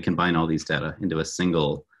are trying to combine all these data into a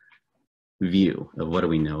single view of what do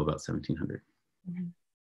we know about 1700. Mm-hmm.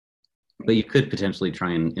 But you could potentially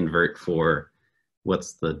try and invert for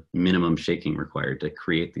what's the minimum shaking required to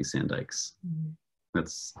create these sand dikes. Mm-hmm.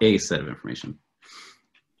 That's a set of information.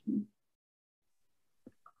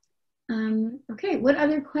 Okay, what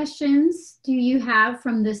other questions do you have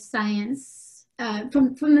from the science,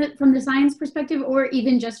 from the science perspective, or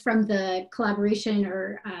even just from the collaboration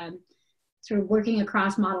or sort of working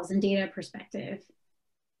across models and data perspective?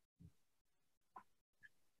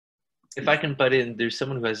 If I can butt in, there's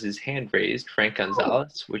someone who has his hand raised, Frank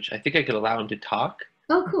Gonzalez, which I think I could allow him to talk.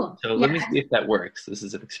 Oh, cool. So let me see if that works. This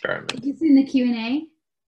is an experiment. Is this in the Q&A?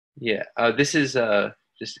 Yeah, this is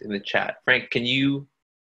just in the chat. Frank, can you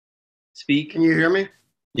speak? Can you hear me?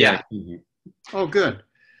 Yeah. Oh, good.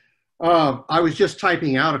 I was just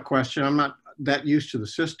typing out a question. I'm not that used to the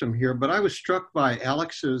system here, but I was struck by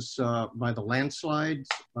Alex's, by the landslides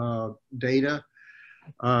data.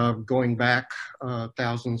 going back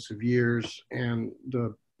thousands of years, and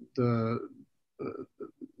the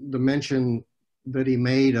mention that he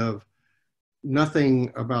made of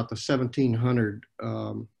nothing about the 1700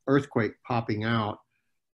 earthquake popping out.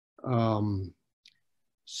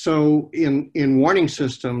 So in warning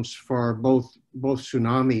systems for both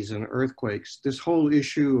tsunamis and earthquakes, this whole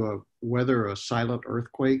issue of whether a silent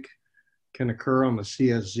earthquake can occur on the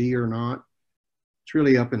CSZ or not, it's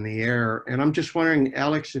really up in the air. And I'm just wondering,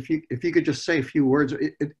 Alex, if you could just say a few words.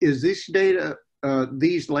 Is this data,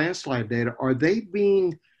 these landslide data, are they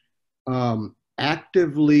being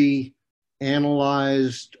actively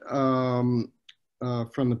analyzed from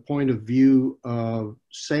the point of view of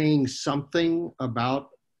saying something about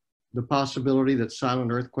the possibility that silent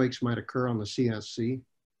earthquakes might occur on the CSC?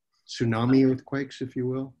 Tsunami earthquakes, if you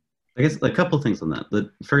will? I guess a couple things on that.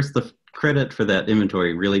 First, the credit for that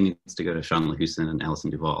inventory really needs to go to Sean Lahusen and Alison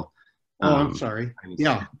Duvall. Oh, I'm sorry.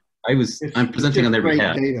 I'm presenting on their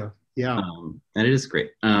behalf. Data. Yeah. And it is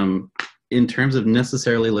great. In terms of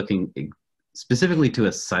necessarily looking specifically to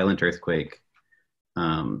a silent earthquake,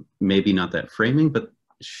 maybe not that framing, but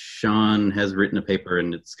Sean has written a paper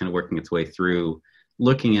and it's kind of working its way through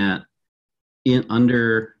looking at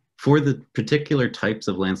for the particular types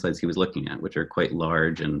of landslides he was looking at, which are quite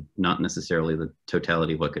large and not necessarily the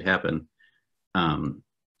totality of what could happen.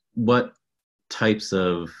 What types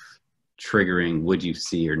of triggering would you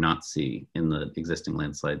see or not see in the existing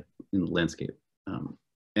landscape? And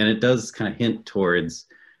it does kind of hint towards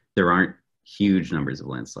there aren't huge numbers of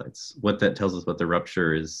landslides. What that tells us about the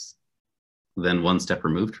rupture is then one step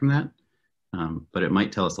removed from that, but it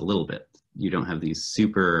might tell us a little bit. You don't have these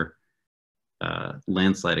super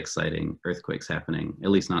landslide exciting earthquakes happening,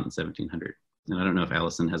 at least not in 1700. And I don't know if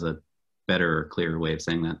Alison has a better or clearer way of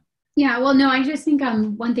saying that. Yeah, well, no, I just think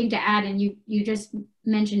one thing to add, and you just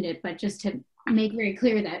mentioned it, but just to make very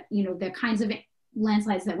clear that, you know, the kinds of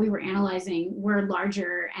landslides that we were analyzing were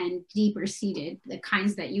larger and deeper seated, the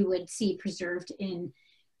kinds that you would see preserved in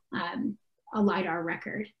a LiDAR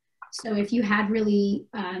record. So if you had really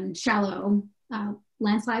shallow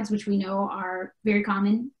landslides, which we know are very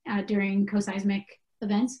common during coseismic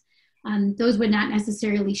events, those would not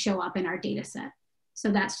necessarily show up in our data set. So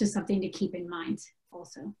that's just something to keep in mind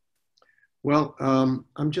also. Well,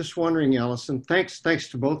 I'm just wondering, Alison, thanks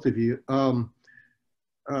to both of you.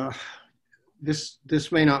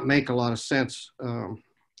 This may not make a lot of sense,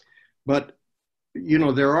 but you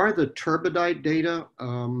know, there are the turbidite data,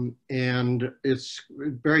 and it's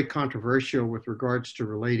very controversial with regards to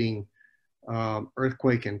relating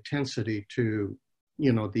earthquake intensity to,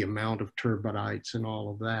 you know, the amount of turbidites and all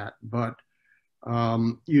of that. But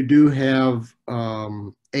you do have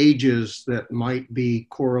ages that might be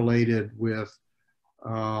correlated with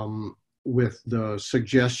the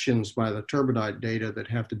suggestions by the turbidite data that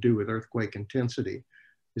have to do with earthquake intensity.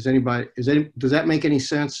 Does that make any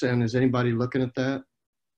sense? And is anybody looking at that?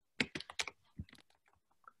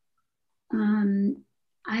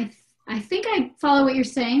 I think I follow what you're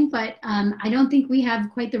saying, but I don't think we have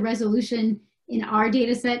quite the resolution in our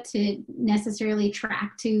data set to necessarily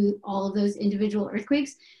track to all of those individual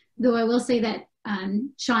earthquakes. Though I will say that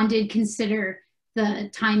Sean did consider the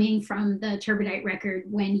timing from the turbidite record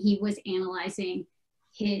when he was analyzing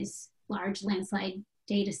his large landslide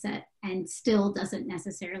data set, and still doesn't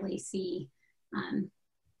necessarily see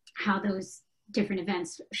how those different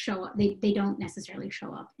events show up. They don't necessarily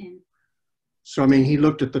show up in. So, I mean, he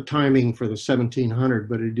looked at the timing for the 1700,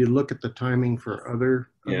 but did he look at the timing for other?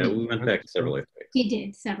 Yeah, we went back to several earthquakes. He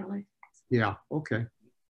did, several earthquakes. Yeah, okay.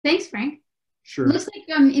 Thanks, Frank. Sure. Looks like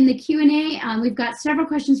in the Q&A, we've got several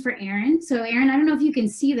questions for Erin. So Erin, I don't know if you can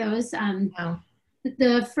see those. No.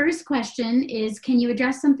 The first question is, can you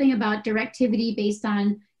address something about directivity based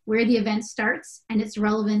on where the event starts and its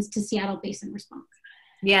relevance to Seattle Basin response?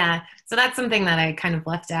 Yeah, so that's something that I kind of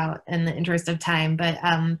left out in the interest of time. But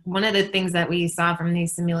one of the things that we saw from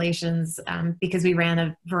these simulations, because we ran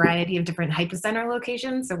a variety of different hypocenter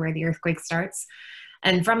locations, so where the earthquake starts,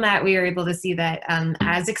 and from that we were able to see that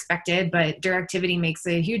as expected, but directivity makes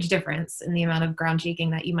a huge difference in the amount of ground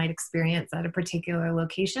shaking that you might experience at a particular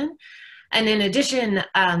location. And in addition,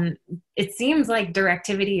 it seems like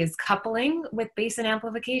directivity is coupling with basin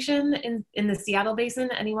amplification in the Seattle Basin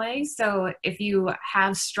anyway. So if you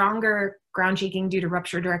have stronger ground shaking due to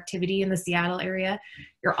rupture directivity in the Seattle area,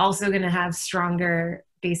 you're also going to have stronger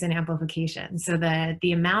basin amplification. So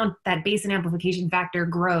the amount that basin amplification factor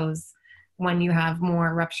grows when you have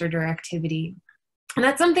more rupture directivity. And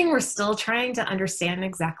that's something we're still trying to understand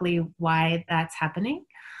exactly why that's happening.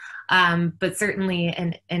 But certainly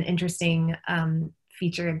an interesting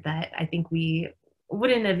feature that I think we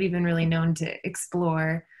wouldn't have even really known to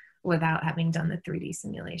explore without having done the 3D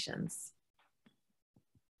simulations.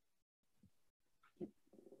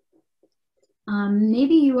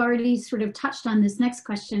 Maybe you already sort of touched on this next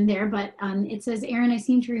question there, but it says, Erin, I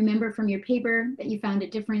seem to remember from your paper that you found a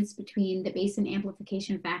difference between the basin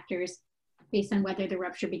amplification factors based on whether the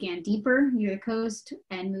rupture began deeper near the coast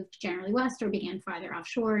and moved generally west, or began farther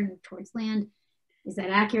offshore and moved towards land. Is that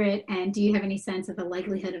accurate? And do you have any sense of the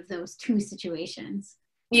likelihood of those two situations?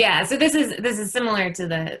 Yeah, so this is similar to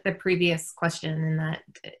the previous question in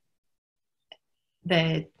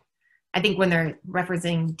that I think when they're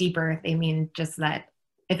referencing deeper, they mean just that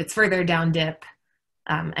if it's further down dip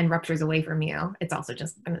and ruptures away from you, it's also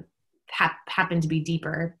just going to happen to be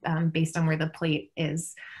deeper based on where the plate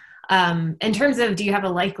is. In terms of, do you have a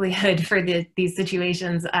likelihood for these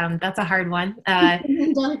situations? That's a hard one.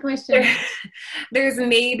 Question. There's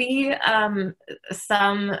maybe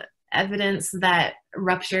some evidence that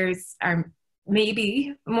ruptures are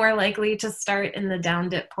maybe more likely to start in the down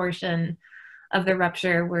dip portion of the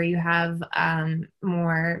rupture, where you have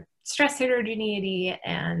more stress heterogeneity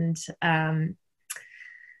and some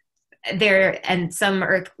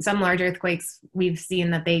large earthquakes, we've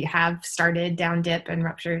seen that they have started down dip and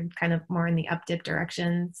ruptured kind of more in the up dip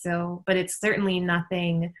direction. So, but it's certainly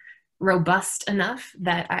nothing robust enough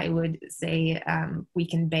that I would say we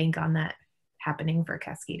can bank on that happening for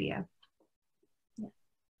Cascadia. Yeah.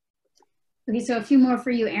 Okay, so a few more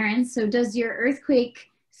for you, Erin. So does your earthquake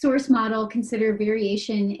source model consider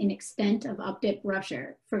variation in extent of up-dip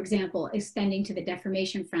rupture, for example, extending to the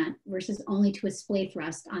deformation front versus only to a splay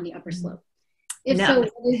thrust on the upper slope? If no.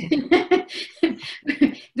 So,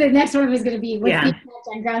 the next one was going to be, what's the impact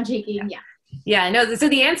on ground shaking? Yeah. Yeah, no, so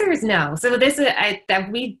the answer is no. So this is,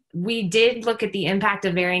 we did look at the impact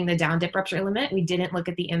of varying the down dip rupture limit. We didn't look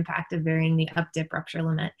at the impact of varying the up dip rupture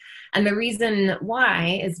limit. And the reason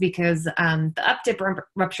why is because the up dip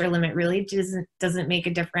rupture limit really doesn't make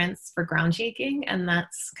a difference for ground shaking. And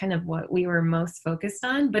that's kind of what we were most focused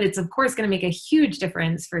on. But it's of course going to make a huge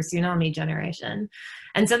difference for tsunami generation.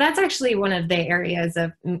 And so that's actually one of the areas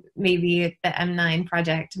of maybe the M9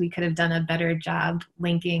 project, we could have done a better job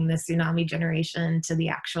linking the tsunami generation to the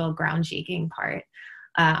actual ground shaking part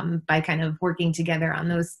by kind of working together on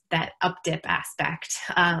that up dip aspect.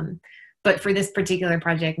 But for this particular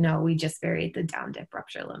project, no, we just varied the down dip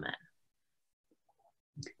rupture limit.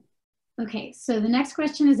 Okay, so the next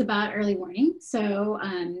question is about early warning. So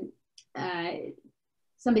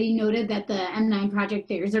somebody noted that the M9 project,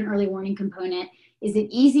 there's an early warning component. Is it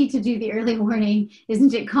easy to do the early warning?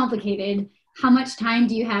 Isn't it complicated? How much time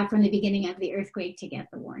do you have from the beginning of the earthquake to get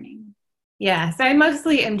the warning? Yeah, so I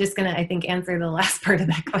mostly am just gonna, I think, answer the last part of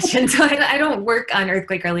that question. So I don't work on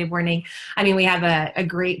earthquake early warning. I mean, we have a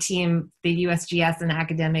great team, the USGS and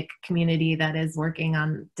academic community that is working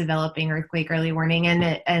on developing earthquake early warning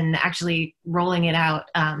and actually rolling it out.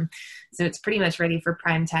 So it's pretty much ready for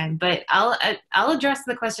prime time. But I'll address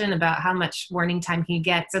the question about how much warning time can you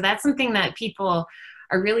get. So that's something that people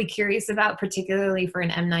are really curious about, particularly for an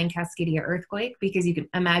M9 Cascadia earthquake, because you can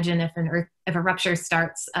imagine if a rupture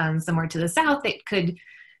starts somewhere to the south, it could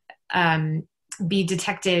be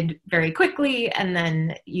detected very quickly, and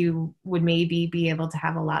then you would maybe be able to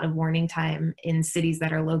have a lot of warning time in cities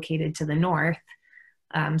that are located to the north,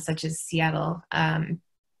 such as Seattle.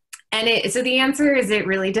 So the answer is it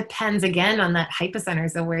really depends again on that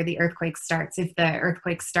hypocenter, so where the earthquake starts. If the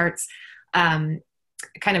earthquake starts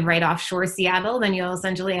kind of right offshore Seattle, then you'll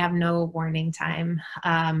essentially have no warning time.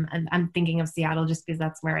 And I'm thinking of Seattle just because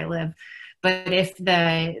that's where I live. But if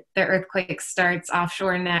the earthquake starts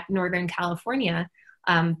offshore in Northern California,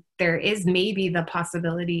 there is maybe the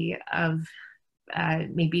possibility of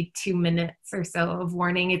maybe 2 minutes or so of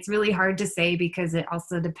warning. It's really hard to say because it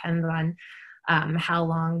also depends on how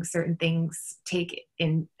long certain things take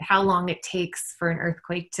and how long it takes for an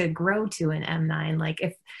earthquake to grow to an M9. Like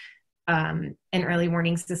if an early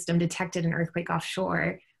warning system detected an earthquake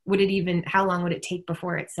offshore, how long would it take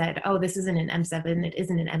before it said, oh, this isn't an M7, it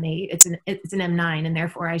isn't an M8, it's an M9, and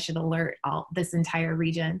therefore I should alert this entire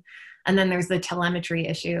region. And then there's the telemetry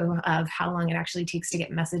issue of how long it actually takes to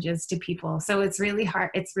get messages to people. So it's really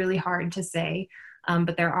hard to say,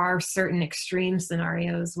 but there are certain extreme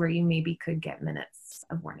scenarios where you maybe could get minutes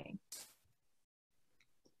of warning.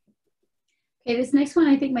 Okay, this next one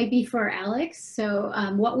I think might be for Alex. So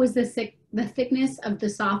what was the thickness of the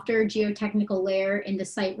softer geotechnical layer in the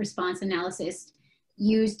site response analysis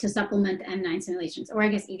used to supplement the M9 simulations? Or I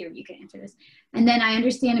guess either of you can answer this. And then I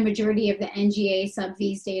understand a majority of the NGA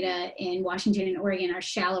sub-Vs data in Washington and Oregon are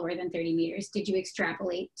shallower than 30 meters. Did you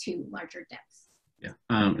extrapolate to larger depths? Yeah,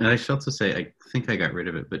 and I should also say, I think I got rid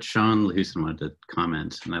of it, but Sean Lahusen wanted to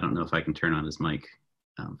comment, and I don't know if I can turn on his mic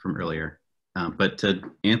from earlier. But to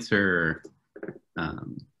answer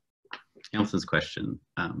Alison's question,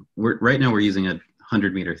 right now we're using a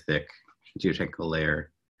 100-meter thick geotechnical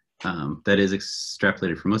layer that is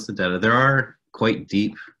extrapolated from most of the data. There are quite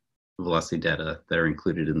deep velocity data that are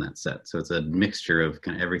included in that set. So it's a mixture of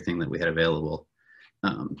kind of everything that we had available.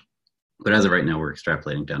 But as of right now, we're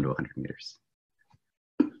extrapolating down to 100 meters.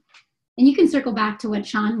 And you can circle back to what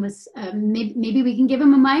Sean was, maybe we can give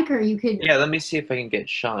him a mic, or you could. Yeah, let me see if I can get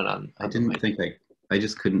Sean on. I didn't think I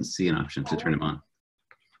just couldn't see an option to turn him on.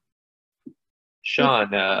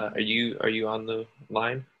 Sean, are you on the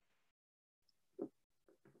line?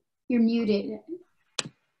 You're muted.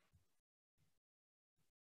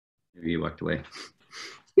 Maybe you walked away.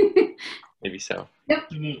 Maybe so. Yep.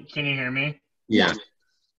 Can you hear me? Yeah.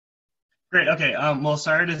 Great. Okay. Well,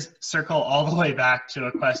 sorry to circle all the way back to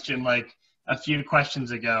a question like a few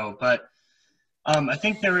questions ago, but I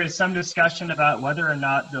think there is some discussion about whether or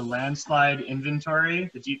not the landslide inventory,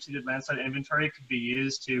 the deep-seated landslide inventory, could be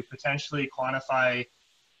used to potentially quantify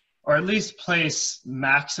or at least place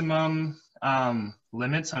maximum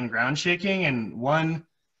limits on ground shaking. And one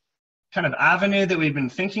kind of avenue that we've been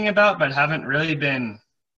thinking about but haven't really been,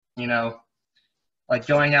 like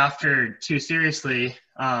going after too seriously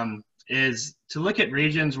is to look at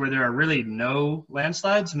regions where there are really no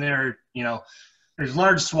landslides, and there are, there's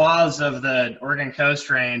large swaths of the Oregon Coast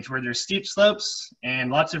Range where there's steep slopes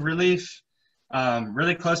and lots of relief,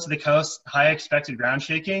 really close to the coast, high expected ground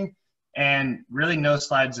shaking, and really no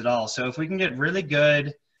slides at all. So if we can get really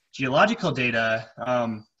good geological data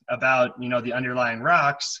about, the underlying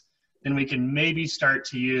rocks, then we can maybe start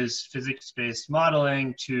to use physics-based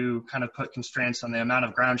modeling to kind of put constraints on the amount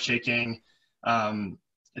of ground shaking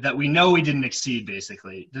that we know we didn't exceed,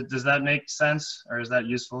 basically. Does that make sense, or is that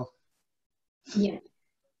useful? Yeah.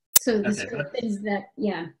 So the sort of things that,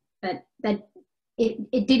 that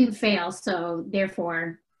it didn't fail, so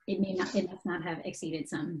therefore it must not have exceeded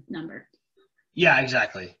some number. Yeah,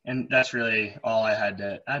 exactly. And that's really all I had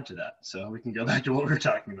to add to that. So we can go back to what we were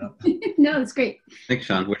talking about. No, that's great. Thanks,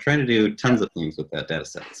 Sean. We're trying to do tons of things with that data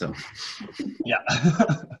set. So yeah.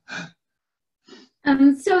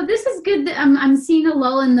 So this is good. I'm seeing a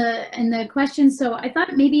lull in the questions. So I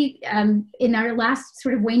thought maybe in our last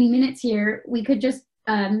sort of waning minutes here, we could just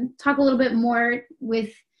talk a little bit more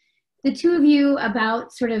with the two of you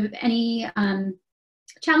about sort of any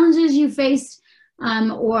challenges you faced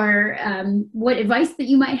or what advice that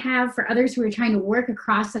you might have for others who are trying to work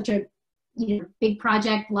across such a big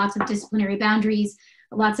project, lots of disciplinary boundaries,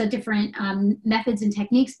 lots of different methods and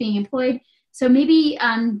techniques being employed. So maybe,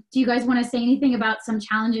 do you guys want to say anything about some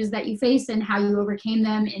challenges that you faced and how you overcame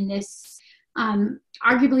them in this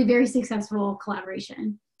arguably very successful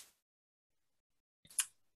collaboration?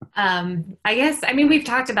 I guess, we've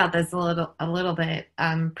talked about this a little bit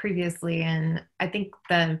previously, and I think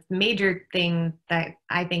the major thing that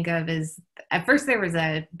I think of is, at first there was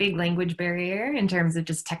a big language barrier in terms of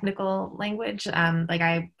just technical language. Like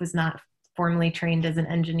I was not formally trained as an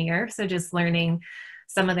engineer, so just learning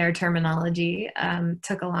some of their terminology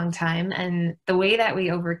took a long time. And the way that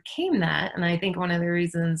we overcame that, and I think one of the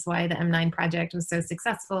reasons why the M9 project was so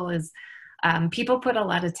successful, is people put a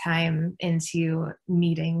lot of time into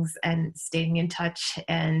meetings and staying in touch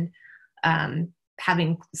and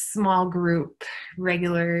having small group,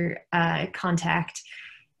 regular contact.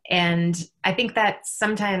 And I think that's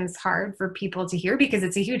sometimes hard for people to hear because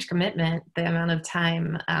it's a huge commitment, the amount of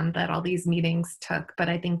time that all these meetings took. But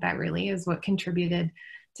I think that really is what contributed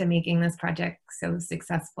to making this project so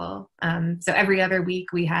successful. So every other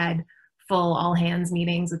week we had full all hands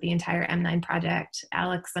meetings with the entire M9 project.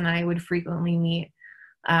 Alex and I would frequently meet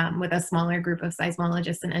with a smaller group of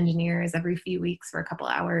seismologists and engineers every few weeks for a couple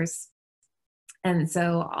hours. And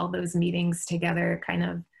so all those meetings together kind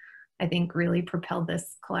of, I think, really propelled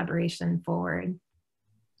this collaboration forward.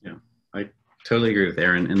 Yeah, I totally agree with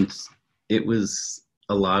Erin. And it was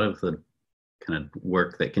a lot of the kind of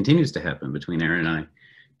work that continues to happen between Erin and I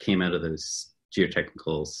came out of those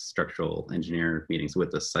geotechnical structural engineer meetings with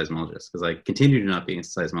the seismologist, because I continue to not be a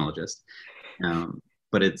seismologist.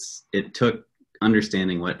 But it took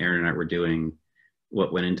understanding what Erin and I were doing,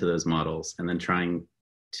 what went into those models, and then trying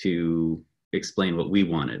to explain what we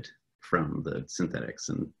wanted from the synthetics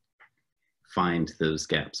and find those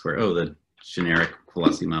gaps where, oh, the generic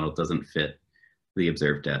velocity model doesn't fit the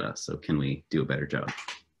observed data, so can we do a better job?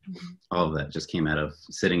 Mm-hmm. All of that just came out of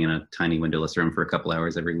sitting in a tiny windowless room for a couple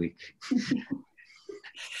hours every week.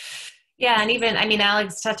 Yeah, and even, I mean,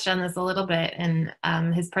 Alex touched on this a little bit in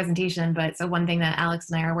his presentation, but so one thing that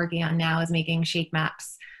Alex and I are working on now is making shake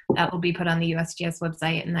maps that will be put on the USGS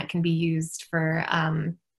website, and that can be used for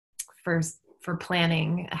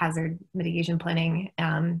planning, hazard mitigation planning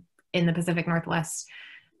in the Pacific Northwest.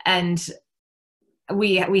 And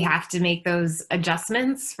we have to make those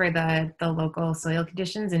adjustments for the local soil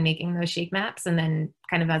conditions and making those shake maps. And then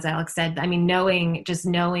kind of, as Alex said, I mean, knowing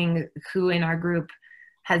who in our group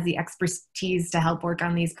has the expertise to help work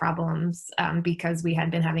on these problems, because we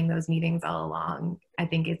had been having those meetings all along, I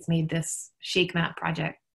think it's made this shake map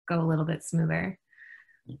project go a little bit smoother.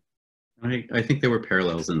 I think there were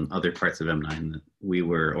parallels in other parts of M9 that we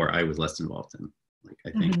were, or I was less involved in. Like,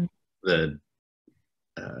 I think the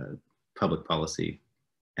public policy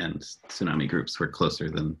and tsunami groups were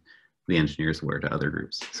closer than the engineers were to other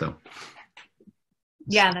groups. So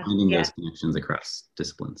yeah, finding those connections across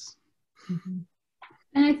disciplines.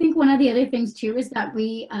 And I think one of the other things too is that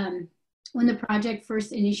we, when the project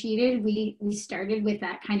first initiated, we started with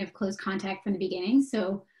that kind of close contact from the beginning.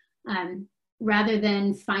 So rather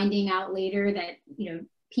than finding out later that, you know,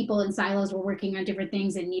 people in silos were working on different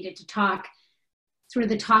things and needed to talk, sort of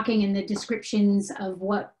the talking and the descriptions of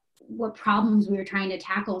what problems we were trying to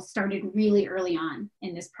tackle started really early on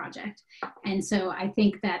in this project. And so I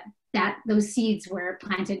think that those seeds were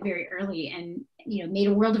planted very early and, you know, made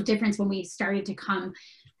a world of difference when we started to come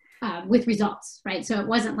with results, right? So it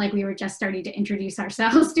wasn't like we were just starting to introduce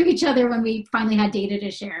ourselves to each other when we finally had data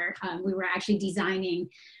to share. We were actually designing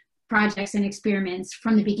projects and experiments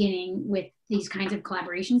from the beginning with these kinds of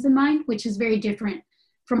collaborations in mind, which is very different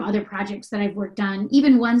from other projects that I've worked on,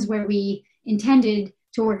 even ones where we intended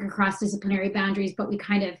to work across disciplinary boundaries, but we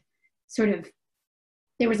kind of sort of,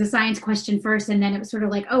 there was a science question first, and then it was sort of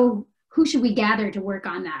like, oh, who should we gather to work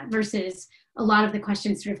on that? Versus a lot of the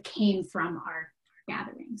questions sort of came from our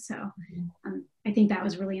gathering. So I think that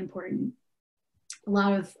was really important. A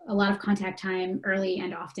lot of contact time early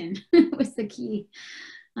and often was the key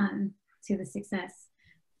to the success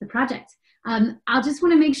of the project. I'll just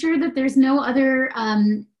want to make sure that there's no other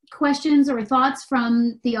questions or thoughts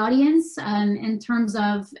from the audience in terms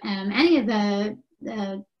of any of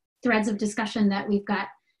the threads of discussion that we've got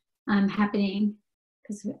happening,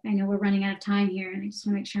 because I know we're running out of time here, and I just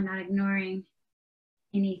want to make sure I'm not ignoring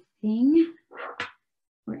anything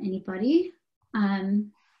or anybody. All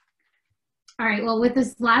right, well, with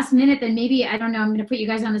this last minute, then maybe, I don't know, I'm going to put you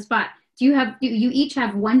guys on the spot. Do you each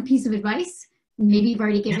have one piece of advice? Maybe you've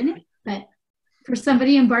already given it, but for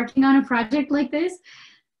somebody embarking on a project like this?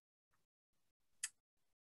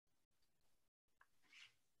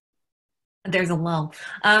 There's a lull.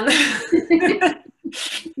 No,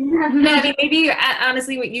 I mean, maybe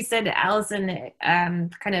honestly what you said, Alison,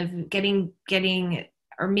 kind of getting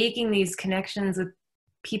or making these connections with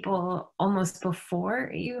people almost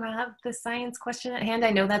before you have the science question at hand.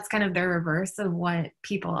 I know that's kind of the reverse of what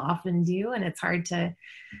people often do, and it's hard to,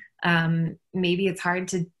 maybe it's hard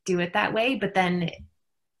to do it that way, but then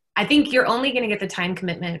I think you're only going to get the time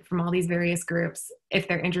commitment from all these various groups if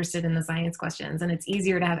they're interested in the science questions. And it's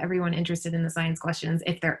easier to have everyone interested in the science questions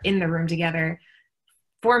if they're in the room together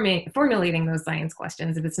formulating those science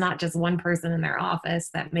questions. If it's not just one person in their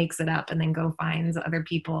office that makes it up and then go finds other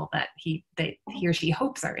people that he or she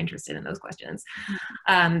hopes are interested in those questions.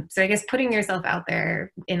 So I guess putting yourself out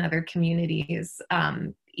there in other communities,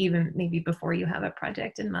 even maybe before you have a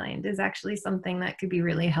project in mind, is actually something that could be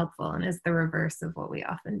really helpful and is the reverse of what we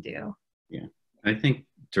often do. Yeah, I think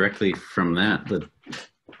directly from that, the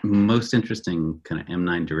most interesting kind of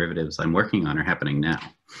M9 derivatives I'm working on are happening now.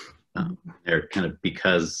 They're kind of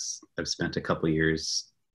because I've spent a couple of years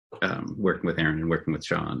working with Erin and working with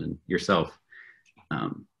Sean and yourself.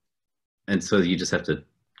 And so you just have to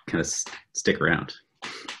kind of stick around.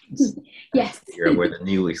 Yes. Figure out where the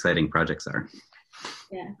new exciting projects are.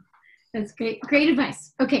 Yeah, that's great. Great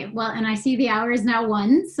advice. Okay, well, and I see the hour is now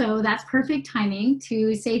 1, so that's perfect timing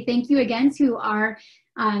to say thank you again to our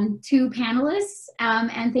 2 panelists,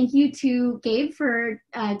 and thank you to Gabe for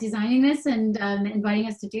designing this and inviting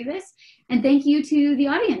us to do this. And thank you to the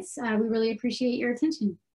audience. We really appreciate your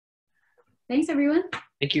attention. Thanks, everyone.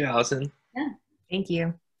 Thank you, Alison. Yeah. Thank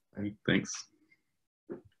you. Thanks.